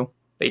Mathieu.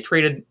 They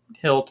traded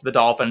Hill to the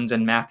Dolphins,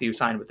 and Mathieu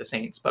signed with the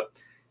Saints.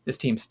 But this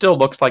team still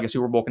looks like a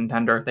Super Bowl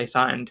contender. They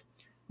signed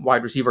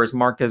wide receivers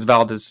Marquez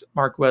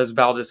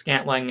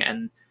Valdez-Scantling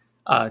and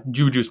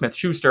Juju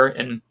Smith-Schuster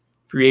in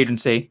free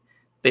agency.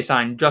 They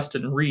signed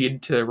Justin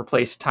Reed to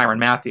replace Tyrann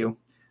Mathieu,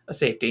 a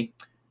safety,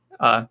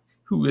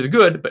 who is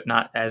good, but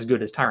not as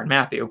good as Tyrann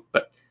Mathieu.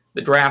 But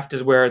the draft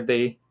is where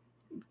they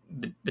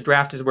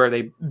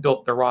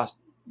built their roster,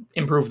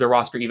 improved their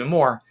roster even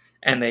more,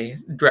 and they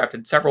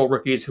drafted several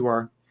rookies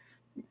who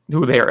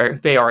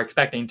they are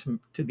expecting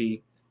to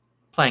be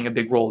playing a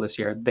big role this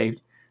year.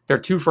 Their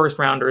 2 first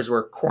rounders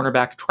were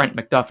cornerback Trent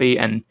McDuffie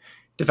and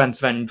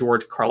defensive end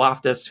George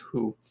Karlaftis,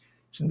 who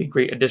should be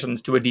great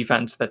additions to a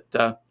defense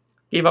that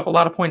gave up a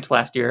lot of points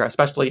last year,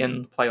 especially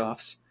in the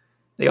playoffs.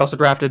 They also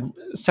drafted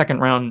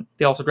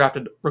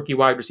rookie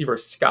wide receiver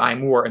Sky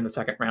Moore in the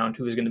second round,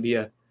 who is going to be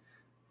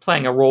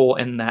playing a role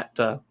in that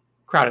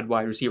crowded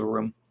wide receiver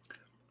room.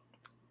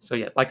 So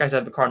yeah, like I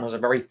said, the Cardinals are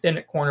very thin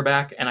at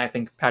cornerback, and I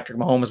think Patrick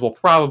Mahomes will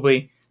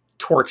probably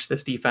torch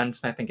this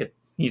defense, and I think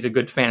he's a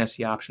good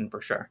fantasy option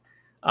for sure.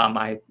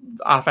 My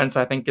offense,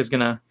 I think, is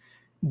going to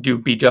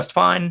be just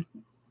fine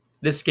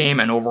this game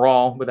and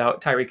overall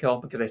without Tyreek Hill,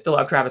 because they still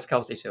have Travis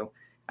Kelce too.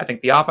 I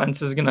think the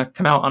offense is going to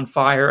come out on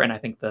fire, and I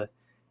think the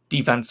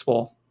defense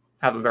will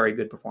have a very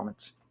good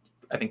performance.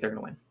 I think they're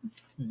going to win.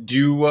 Do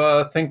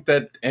you think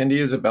that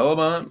Andy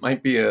Isabella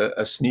might be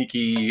a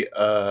sneaky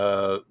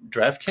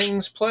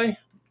DraftKings play?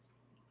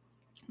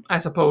 I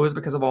suppose,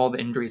 because of all the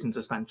injuries and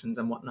suspensions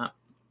and whatnot.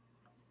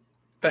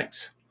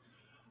 Thanks.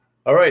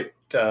 All right.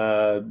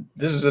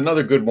 This is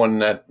another good one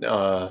that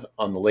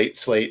on the late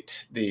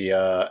slate.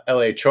 The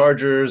LA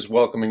Chargers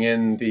welcoming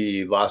in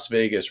the Las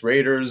Vegas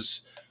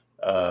Raiders.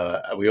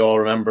 We all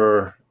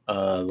remember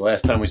The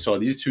last time we saw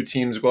these two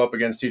teams go up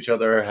against each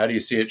other. How do you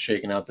see it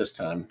shaking out this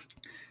time?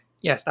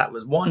 Yes, that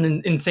was one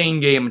insane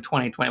game in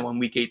 2021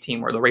 Week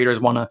 18 where the Raiders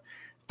won a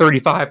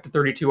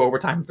 35-32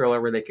 overtime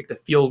thriller where they kicked a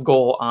field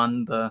goal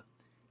during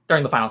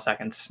the final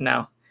seconds.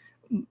 Now,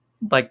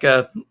 like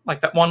that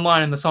one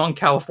line in the song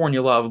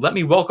California Love, let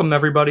me welcome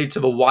everybody to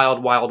the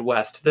Wild Wild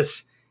West.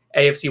 This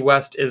AFC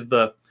West is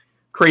the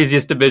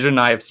craziest division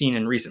I have seen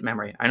in recent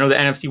memory. I know the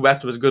NFC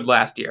West was good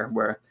last year,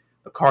 where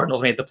the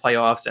Cardinals made the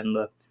playoffs and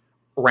the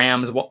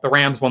Rams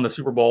won the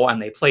Super Bowl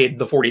and they played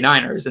the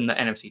 49ers in the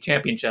NFC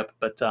Championship.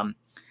 But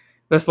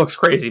this looks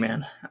crazy,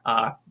 man.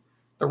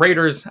 The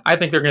Raiders, I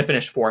think they're going to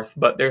finish fourth,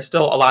 but there's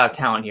still a lot of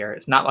talent here.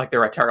 It's not like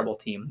they're a terrible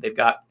team. They've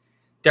got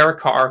Derek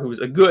Carr, who's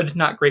a good,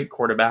 not great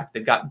quarterback.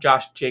 They've got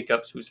Josh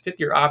Jacobs, whose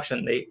fifth-year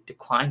option they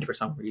declined for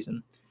some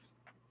reason.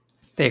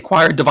 They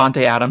acquired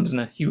Davante Adams in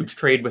a huge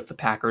trade with the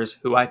Packers,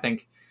 who I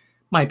think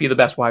might be the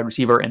best wide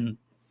receiver in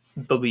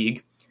the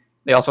league.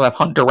 They also have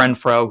Hunter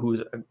Renfrow,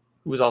 who's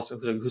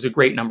a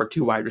great number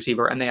 2 wide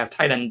receiver, and they have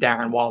tight end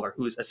Darren Waller,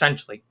 who's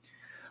essentially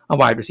a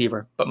wide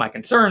receiver. But my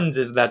concerns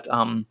is that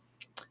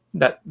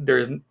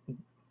there's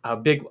a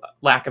big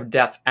lack of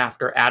depth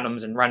after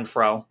Adams and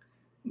Renfrow.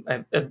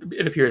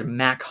 It appears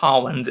Mac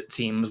Hollins, it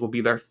seems, will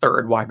be their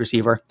third wide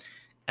receiver,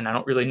 and I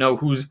don't really know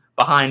who's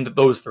behind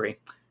those three.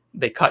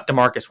 They cut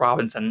Demarcus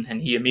Robinson,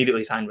 and he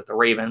immediately signed with the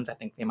Ravens. I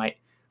think they might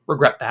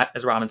regret that,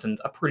 as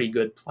Robinson's a pretty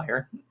good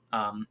player.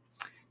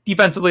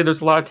 Defensively,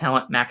 there's a lot of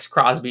talent. Max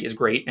Crosby is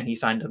great, and he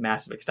signed a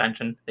massive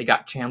extension. They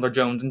got Chandler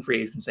Jones in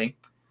free agency,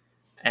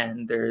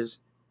 and there's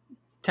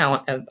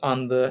talent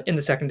in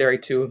the secondary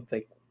too.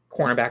 The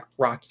cornerback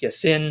Rock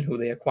Ya-Sin, who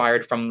they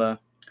acquired from the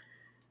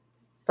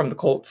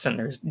Colts, and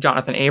there's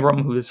Jonathan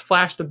Abram, who has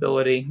flashed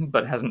ability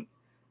but hasn't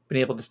been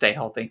able to stay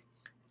healthy.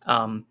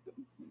 The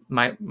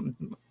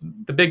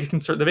big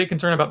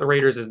concern about the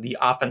Raiders is the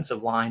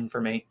offensive line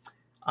for me.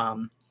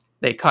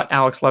 They cut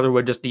Alex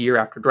Leatherwood just a year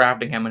after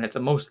drafting him, and it's a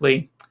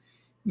mostly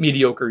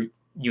mediocre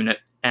unit.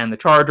 And the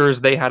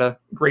Chargers, they had a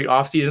great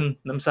offseason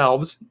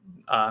themselves.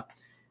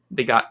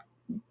 They got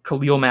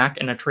Khalil Mack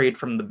in a trade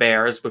from the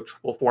Bears,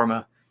 which will form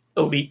a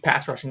elite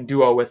pass rushing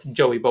duo with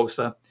Joey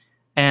Bosa.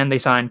 And they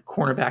signed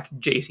cornerback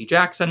J.C.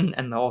 Jackson,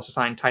 and they also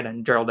signed tight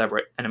end Gerald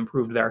Everett and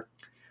improved their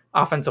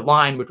offensive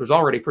line, which was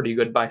already pretty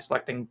good, by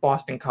selecting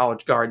Boston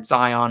College guard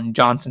Zion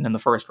Johnson in the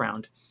first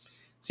round.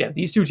 So yeah,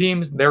 these two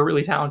teams, they're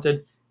really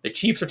talented. The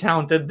Chiefs are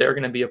talented. They're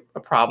going to be a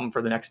problem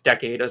for the next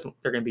decade.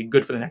 They're going to be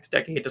good for the next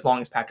decade as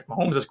long as Patrick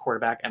Mahomes is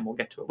quarterback, and we'll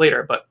get to it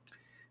later. But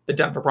the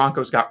Denver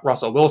Broncos got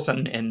Russell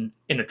Wilson in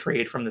a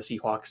trade from the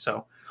Seahawks.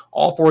 So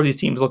all 4 of these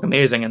teams look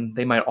amazing, and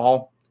they might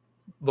all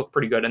look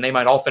pretty good, and they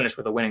might all finish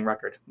with a winning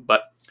record.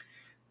 But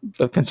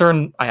the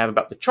concern I have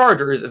about the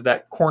Chargers is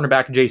that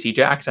cornerback J.C.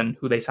 Jackson,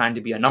 who they signed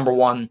to be a number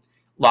 1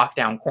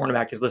 lockdown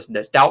cornerback, is listed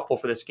as doubtful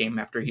for this game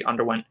after he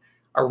underwent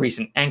a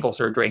recent ankle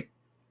surgery.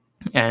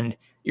 And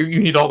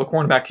you need all the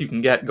cornerbacks you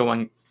can get,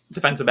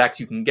 defensive backs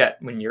you can get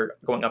when you're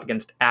going up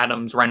against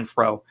Adams,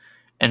 Renfrow,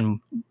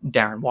 and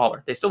Darren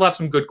Waller. They still have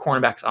some good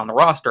cornerbacks on the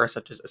roster,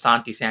 such as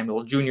Asante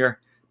Samuel Jr.,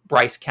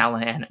 Bryce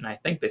Callahan, and I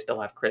think they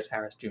still have Chris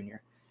Harris Jr.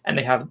 And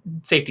they have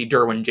safety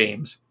Derwin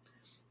James,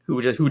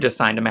 who just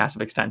signed a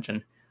massive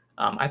extension.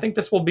 I think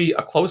this will be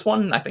a close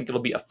one. I think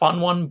it'll be a fun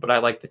one, but I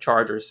like the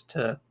Chargers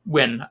to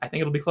win. I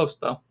think it'll be close,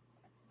 though.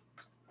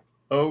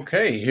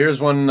 Okay, here's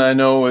one I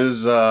know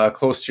is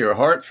close to your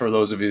heart. For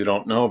those of you who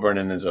don't know,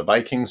 Brennan is a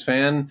Vikings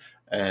fan,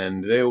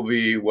 and they will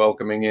be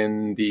welcoming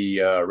in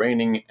the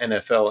reigning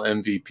NFL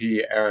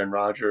MVP, Aaron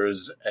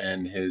Rodgers,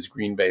 and his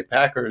Green Bay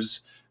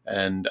Packers.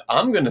 And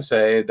I'm going to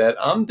say that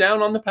I'm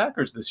down on the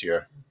Packers this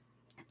year.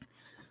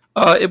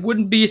 It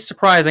wouldn't be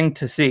surprising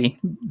to see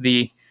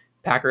the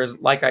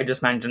Packers, like I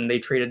just mentioned, they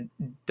traded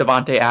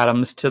Davante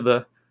Adams to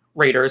the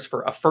Raiders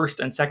for a first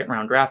and second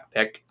round draft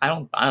pick.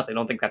 I honestly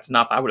don't think that's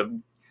enough. I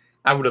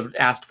would have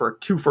asked for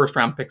 2 first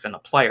round picks and a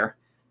player.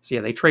 So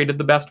yeah, they traded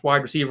the best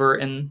wide receiver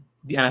in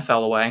the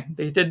NFL away.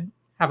 They did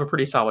have a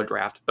pretty solid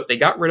draft, but they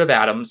got rid of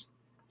Adams.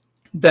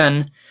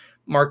 Then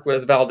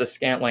Marquez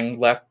Valdes-Scantling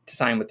left to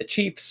sign with the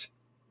Chiefs.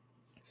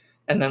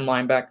 And then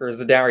linebacker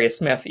Zadarius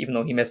Smith, even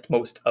though he missed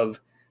most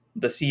of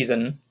the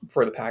season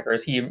for the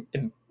Packers, he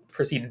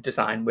proceeded to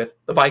sign with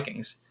the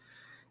Vikings.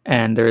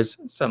 And there's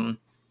some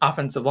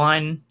offensive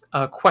line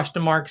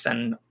question marks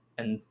and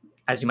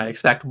as you might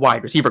expect,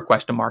 wide receiver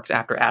question marks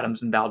after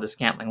Adams and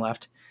Valdes-Scantling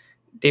left.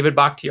 David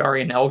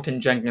Bakhtiari and Elgton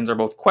Jenkins are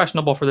both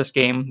questionable for this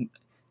game.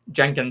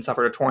 Jenkins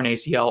suffered a torn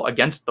ACL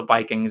against the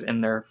Vikings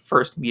in their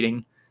first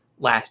meeting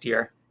last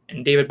year,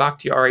 and David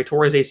Bakhtiari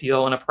tore his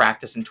ACL in a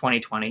practice in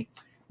 2020,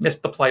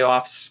 missed the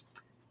playoffs,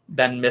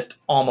 then missed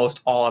almost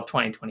all of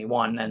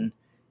 2021, and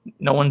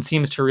no one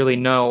seems to really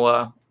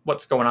know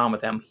what's going on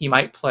with him. He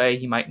might play,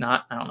 he might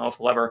not. I don't know if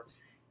he'll ever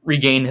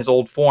regain his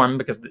old form,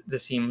 because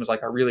this seems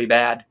like a really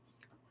bad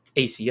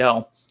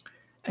ACL.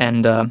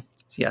 And so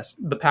yes,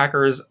 the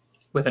Packers,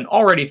 with an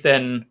already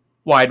thin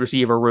wide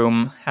receiver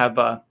room, have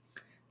I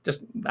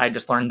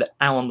just learned that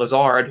Allen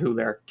Lazard, who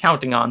they're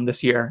counting on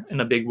this year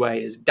in a big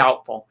way, is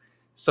doubtful.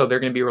 So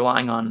they're going to be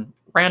relying on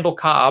Randall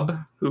Cobb,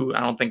 who I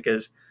don't think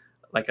is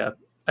like a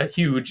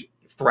huge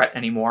threat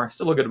anymore.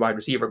 Still a good wide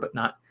receiver, but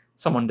not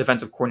someone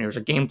defensive coordinators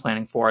are game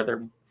planning for.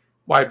 Their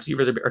wide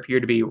receivers appear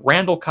to be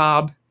Randall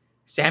Cobb,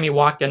 Sammy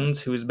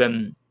Watkins, who's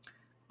been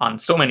on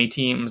so many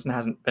teams and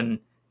hasn't been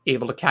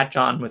able to catch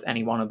on with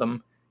any one of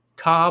them.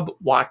 Cobb,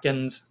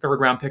 Watkins,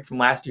 third-round pick from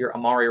last year,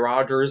 Amari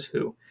Rogers,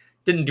 who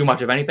didn't do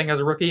much of anything as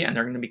a rookie, and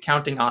they're going to be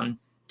counting on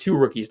 2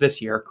 rookies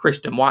this year,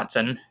 Christian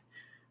Watson,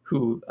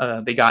 who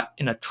they got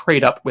in a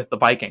trade-up with the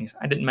Vikings.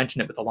 I didn't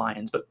mention it with the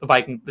Lions, but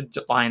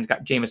the Lions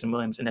got Jameson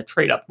Williams in a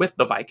trade-up with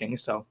the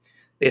Vikings, so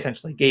they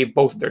essentially gave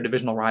both of their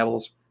divisional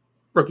rivals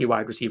rookie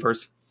wide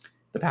receivers.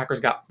 The Packers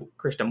got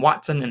Christian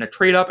Watson in a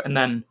trade-up, and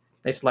then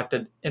they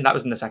selected, and that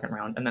was in the second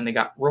round, and then they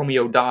got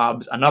Romeo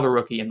Doubs, another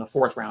rookie, in the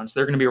 4th round. So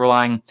they're going to be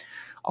relying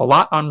a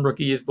lot on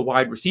rookies, the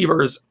wide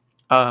receivers,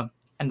 and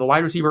the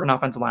wide receiver and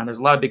offensive line. There's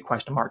a lot of big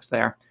question marks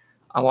there.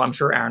 Although I'm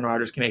sure Aaron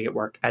Rodgers can make it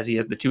work, as he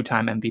is the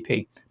 2-time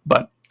MVP.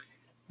 But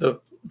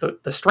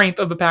the strength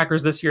of the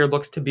Packers this year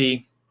looks to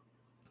be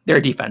their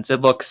defense.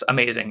 It looks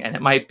amazing, and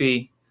it might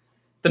be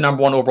the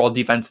number 1 overall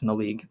defense in the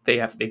league. They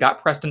got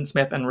Preston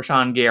Smith and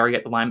Rashawn Gary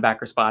at the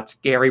linebacker spots.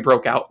 Gary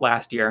broke out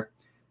last year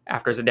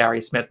after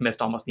Zadarius Smith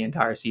missed almost the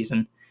entire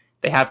season.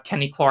 They have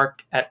Kenny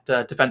Clark at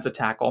defensive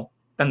tackle.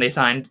 Then they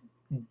signed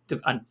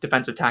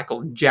defensive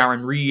tackle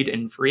Jaron Reed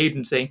in free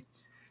agency.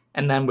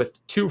 And then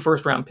with 2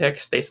 first-round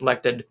picks, they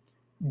selected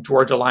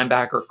Georgia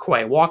linebacker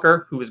Quay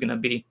Walker, who was going to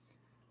be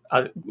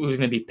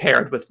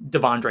paired with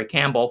Devondre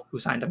Campbell, who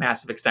signed a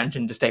massive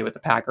extension to stay with the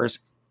Packers.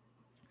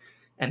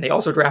 And they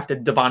also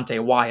drafted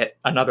Devontae Wyatt,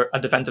 a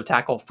defensive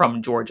tackle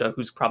from Georgia,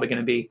 who's probably going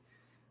to be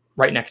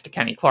right next to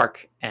Kenny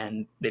Clark.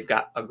 And they've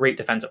got a great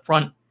defensive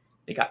front.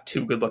 They got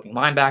 2 good-looking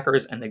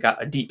linebackers, and they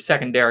got a deep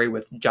secondary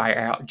with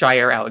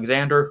Jair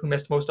Alexander, who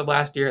missed most of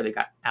last year. They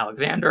got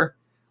Alexander,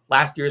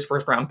 last year's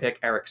first-round pick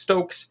Eric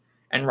Stokes,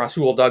 and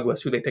Rasul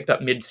Douglas, who they picked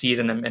up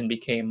mid-season and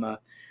became a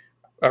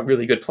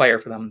really good player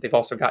for them. They've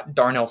also got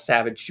Darnell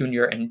Savage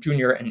Jr. and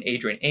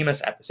Adrian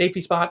Amos at the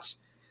safety spots.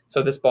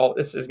 So this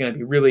is going to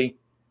be really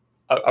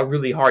a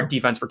really hard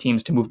defense for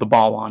teams to move the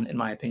ball on, in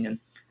my opinion.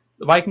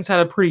 The Vikings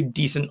had a pretty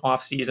decent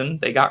offseason.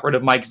 They got rid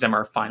of Mike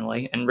Zimmer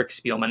finally and Rick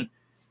Spielman.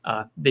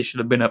 They should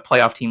have been a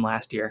playoff team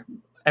last year.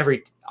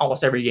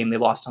 Almost every game they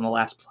lost on the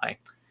last play.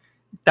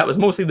 That was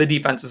mostly the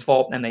defense's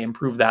fault, and they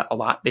improved that a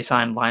lot. They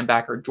signed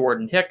linebacker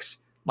Jordan Hicks,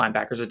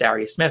 linebackers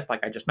Zadarius Smith,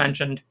 like I just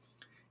mentioned,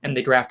 and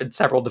they drafted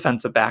several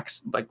defensive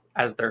backs,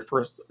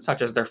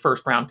 such as their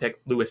first-round pick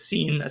Lewis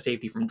Cine, a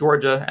safety from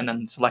Georgia, and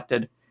then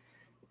selected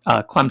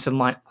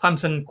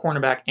Clemson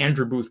cornerback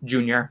Andrew Booth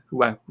Jr.,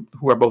 who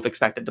are both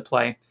expected to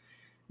play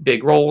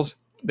big roles.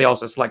 They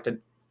also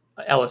selected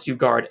LSU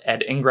guard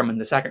Ed Ingram in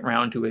the 2nd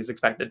round, who is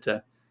expected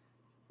to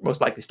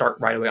most likely start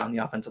right away on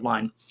the offensive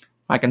line.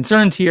 My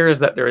concerns here is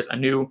that there is a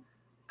new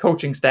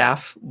coaching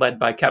staff led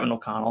by Kevin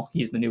O'Connell.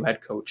 He's the new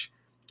head coach.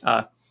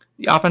 The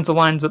offensive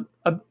line's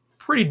a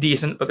pretty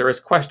decent, but there is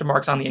question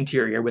marks on the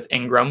interior with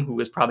Ingram, who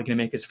is probably going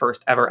to make his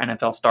first ever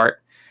NFL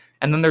start.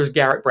 And then there's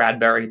Garrett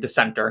Bradbury, the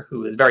center,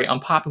 who is very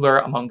unpopular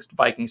amongst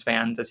Vikings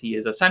fans, as he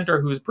is a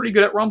center who's pretty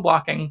good at run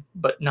blocking,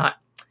 but not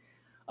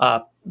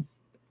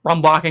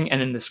run blocking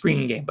and in the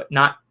screen game, but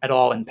not at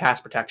all in pass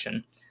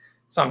protection.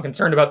 So I'm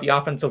concerned about the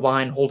offensive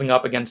line holding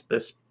up against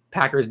this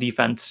Packers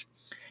defense.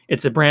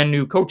 It's a brand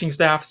new coaching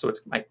staff, so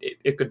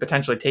it could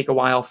potentially take a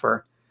while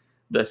for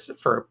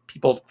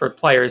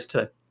players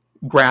to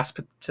grasp,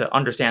 to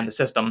understand the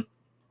system.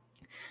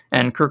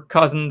 And Kirk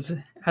Cousins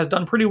has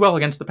done pretty well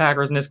against the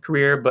Packers in his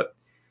career, but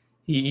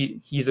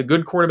he's a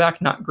good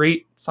quarterback, not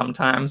great.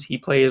 Sometimes he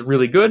plays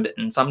really good,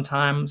 and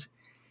sometimes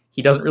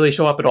he doesn't really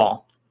show up at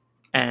all.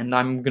 And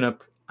I'm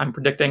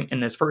predicting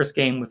in his first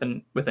game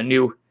with a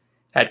new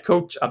head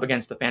coach up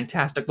against a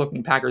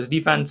fantastic-looking Packers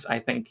defense, I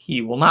think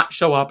he will not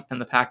show up,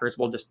 and the Packers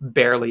will just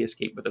barely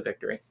escape with a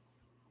victory.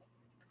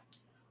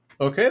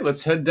 Okay,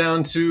 let's head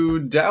down to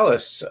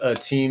Dallas, a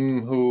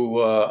team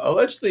who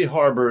allegedly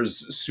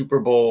harbors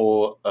Super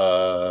Bowl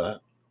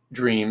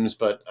dreams,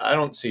 but I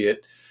don't see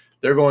it.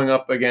 They're going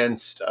up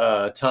against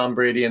Tom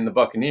Brady and the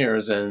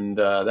Buccaneers, and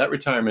that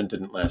retirement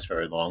didn't last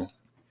very long.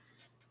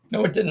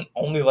 No, it didn't.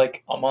 Only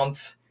like a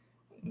month.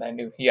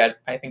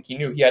 I think he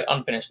knew he had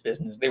unfinished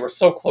business. They were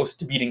so close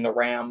to beating the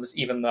Rams,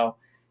 even though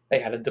they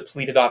had a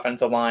depleted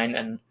offensive line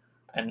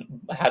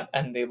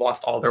and they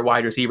lost all their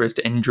wide receivers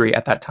to injury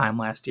at that time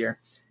last year.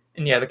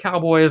 And yeah, the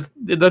Cowboys,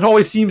 that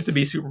always seems to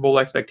be Super Bowl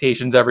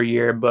expectations every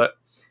year, but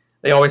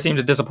they always seem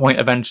to disappoint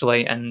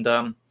eventually. And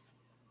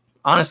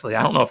honestly,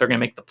 I don't know if they're going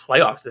to make the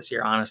playoffs this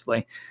year,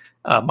 honestly.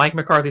 Mike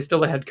McCarthy's still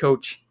the head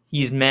coach.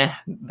 He's meh.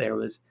 There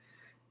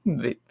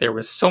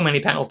was so many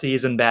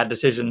penalties and bad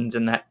decisions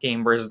in that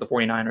game versus the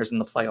 49ers in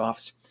the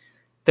playoffs.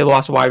 They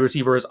lost wide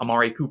receivers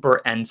Amari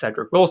Cooper and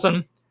Cedric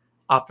Wilson,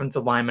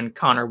 offensive lineman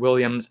Connor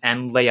Williams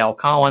and Lael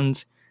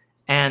Collins,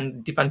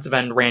 and defensive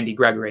end Randy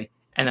Gregory.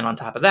 And then on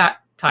top of that,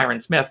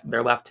 Tyron Smith,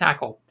 their left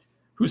tackle,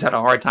 who's had a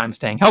hard time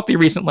staying healthy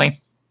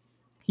recently.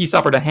 He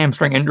suffered a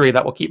hamstring injury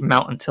that will keep him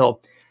out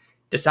until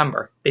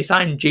December. They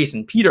signed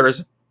Jason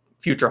Peters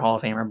future Hall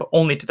of Famer, but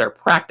only to their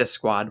practice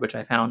squad, which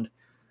I found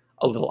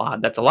a little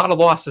odd. That's a lot of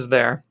losses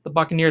there. The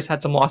Buccaneers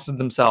had some losses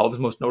themselves,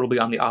 most notably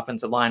on the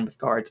offensive line with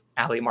guards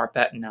Ali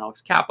Marpet and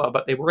Alex Kappa,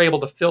 but they were able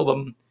to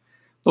fill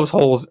those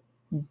holes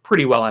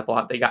pretty well, I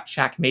thought. They got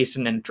Shaq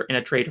Mason in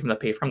a trade from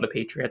the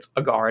Patriots,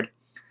 a guard.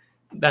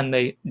 Then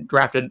they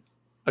drafted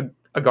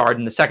a guard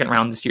in the second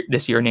round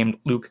this year named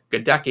Luke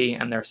Gadecki,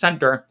 and their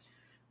center,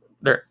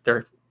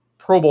 their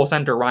Pro Bowl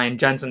center Ryan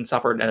Jensen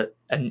suffered a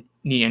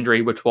knee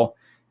injury, which will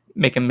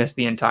make him miss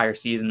the entire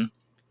season.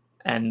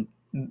 And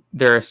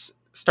their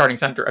starting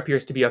center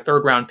appears to be a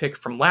third-round pick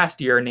from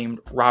last year named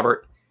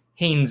Robert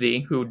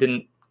Hainsey, who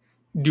didn't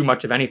do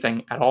much of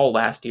anything at all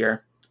last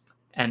year.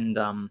 And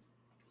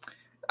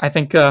I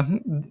think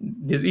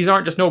these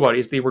aren't just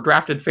nobodies. They were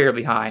drafted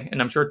fairly high,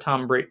 and I'm sure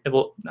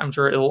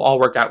it'll all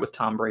work out with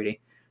Tom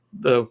Brady.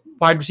 The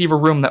wide receiver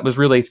room that was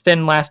really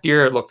thin last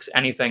year looks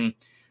anything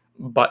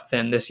but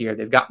thin this year.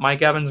 They've got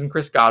Mike Evans and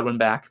Chris Godwin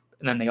back,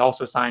 and then they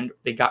signed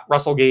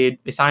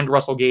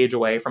Russell Gage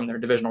away from their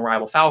divisional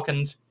rival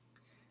Falcons,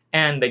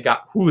 and they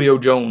got Julio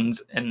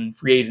Jones in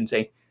free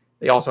agency.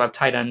 They also have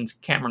tight ends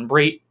Cameron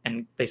Brate,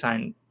 and they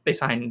signed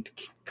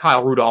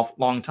Kyle Rudolph,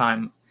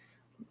 longtime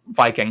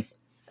Viking.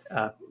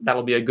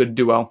 That'll be a good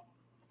duo.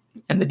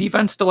 And the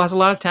defense still has a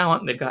lot of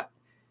talent. They've got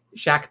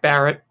Shaq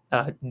Barrett,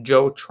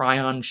 Joe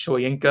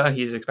Tryon-Shoyinka.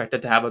 He's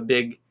expected to have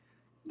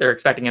they're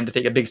expecting him to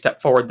take a big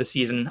step forward this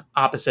season,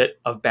 opposite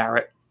of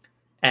Barrett.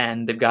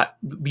 And they've got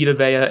Vita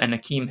Vea and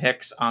Akeem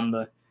Hicks on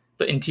the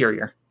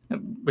interior,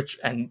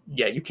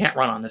 you can't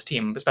run on this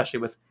team, especially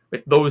with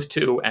those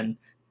two and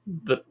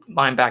the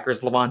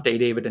linebackers Levante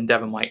David and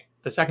Devin White.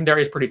 The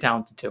secondary is pretty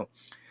talented too.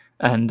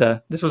 And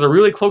this was a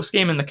really close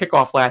game in the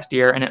kickoff last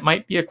year, and it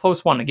might be a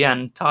close one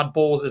again. Todd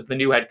Bowles is the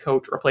new head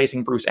coach,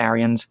 replacing Bruce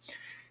Arians.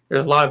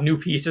 There's a lot of new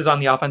pieces on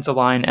the offensive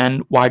line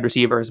and wide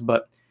receivers,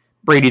 but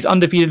Brady's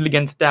undefeated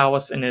against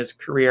Dallas in his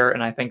career,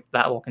 and I think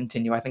that will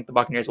continue. I think the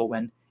Buccaneers will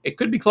win. It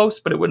could be close,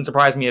 but it wouldn't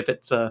surprise me if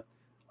it's a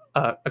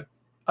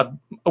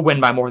win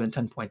by more than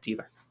 10 points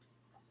either.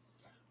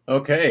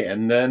 Okay,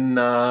 and then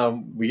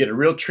we get a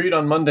real treat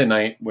on Monday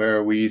night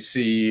where we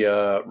see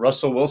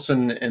Russell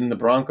Wilson in the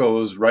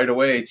Broncos right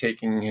away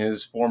taking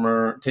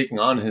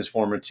on his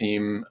former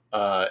team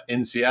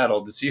in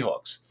Seattle, the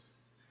Seahawks.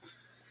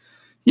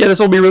 Yeah,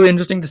 this will be really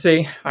interesting to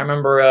see. I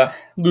remember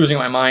losing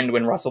my mind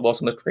when Russell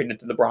Wilson was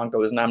traded to the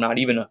Broncos, and I'm not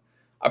even a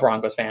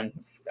Broncos fan.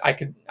 I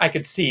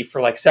could see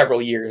for like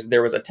several years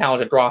there was a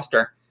talented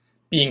roster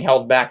being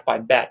held back by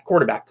bad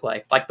quarterback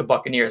play, like the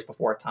Buccaneers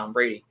before Tom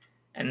Brady.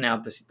 And now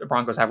the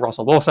Broncos have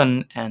Russell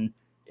Wilson, and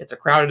it's a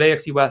crowded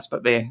AFC West,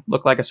 but they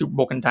look like a Super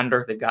Bowl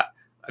contender. They've got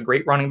a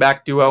great running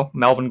back duo,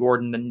 Melvin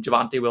Gordon and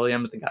Javonte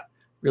Williams. They got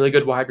really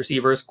good wide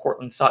receivers,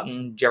 Cortland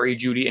Sutton, Jerry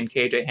Jeudy, and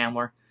KJ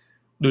Hamler.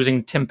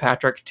 Losing Tim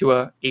Patrick to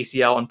a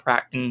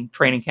ACL in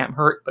training camp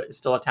hurt, but it's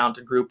still a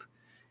talented group.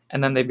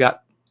 And then they've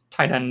got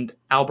tight end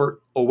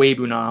Albert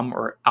Owebunam,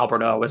 or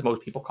Alberto as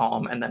most people call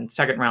him, and then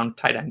second round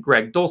tight end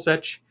Greg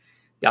Dulcich.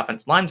 The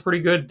offensive line's pretty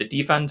good. The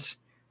defense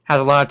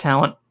has a lot of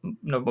talent,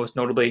 most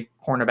notably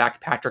cornerback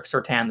Patrick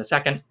Surtain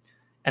II,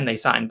 and they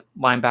signed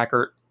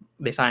defensive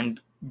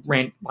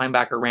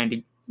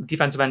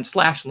end /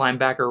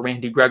 linebacker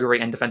Randy Gregory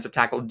and defensive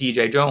tackle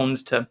DJ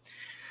Jones to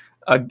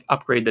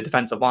upgrade the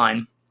defensive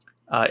line.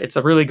 It's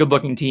a really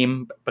good-looking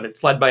team, but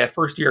it's led by a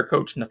first-year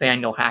coach,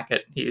 Nathaniel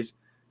Hackett.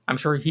 I'm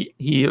sure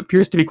he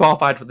appears to be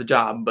qualified for the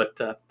job, but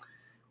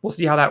we'll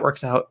see how that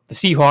works out. The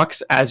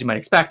Seahawks, as you might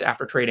expect,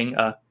 after trading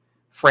a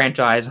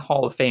franchise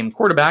Hall of Fame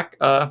quarterback,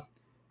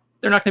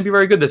 they're not going to be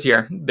very good this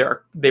year.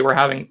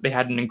 They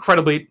had an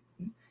incredibly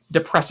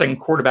depressing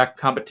quarterback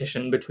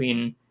competition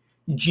between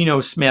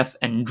Geno Smith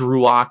and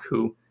Drew Lock,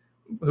 who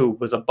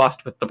was a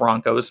bust with the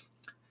Broncos,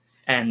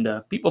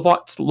 and people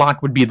thought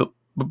Lock would be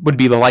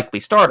the likely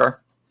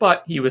starter,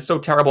 but he was so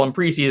terrible in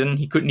preseason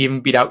he couldn't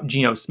even beat out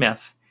Geno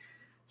Smith.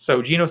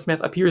 So Geno Smith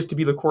appears to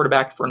be the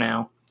quarterback for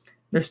now.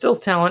 There's still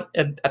talent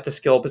at the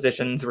skill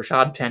positions.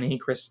 Rashad Penny,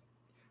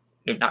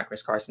 not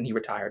Chris Carson, he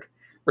retired.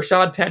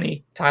 Rashad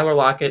Penny, Tyler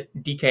Lockett,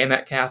 DK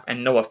Metcalf,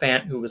 and Noah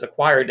Fant, who was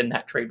acquired in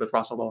that trade with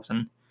Russell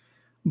Wilson.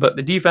 But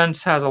the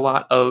defense has a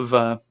lot of...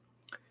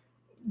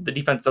 the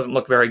defense doesn't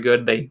look very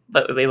good. They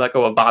let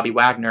go of Bobby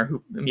Wagner,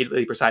 who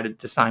immediately decided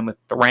to sign with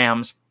the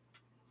Rams.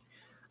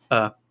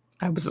 I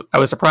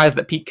was surprised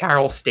that Pete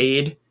Carroll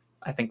stayed.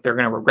 I think they're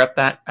going to regret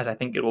that, as I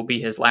think it will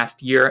be his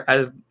last year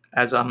as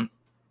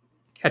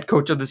head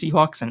coach of the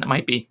Seahawks, and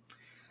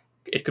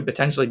it could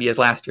potentially be his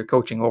last year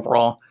coaching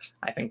overall.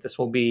 I think this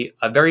will be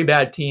a very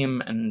bad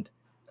team, and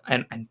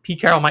Pete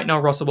Carroll might know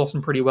Russell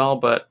Wilson pretty well,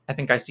 but I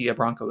think I see a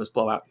Broncos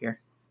blowout here.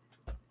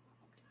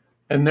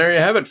 And there you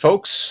have it,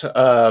 folks.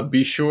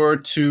 Be sure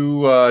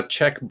to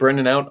check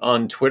Brendan out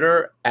on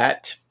Twitter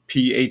at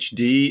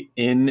PhD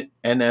in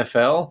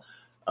NFL.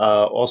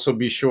 Also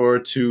be sure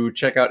to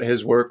check out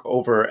his work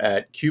over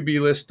at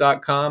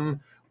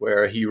QBlist.com,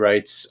 where he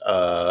writes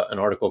an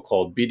article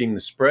called Beating the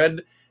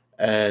Spread.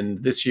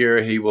 And this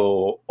year he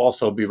will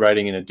also be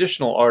writing an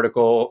additional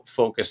article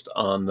focused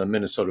on the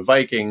Minnesota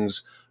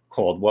Vikings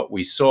called What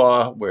We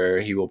Saw,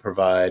 where he will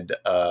provide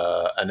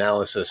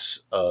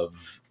analysis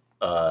of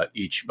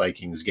each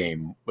Vikings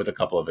game with a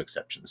couple of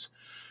exceptions.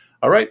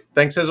 All right.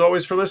 Thanks as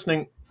always for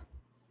listening.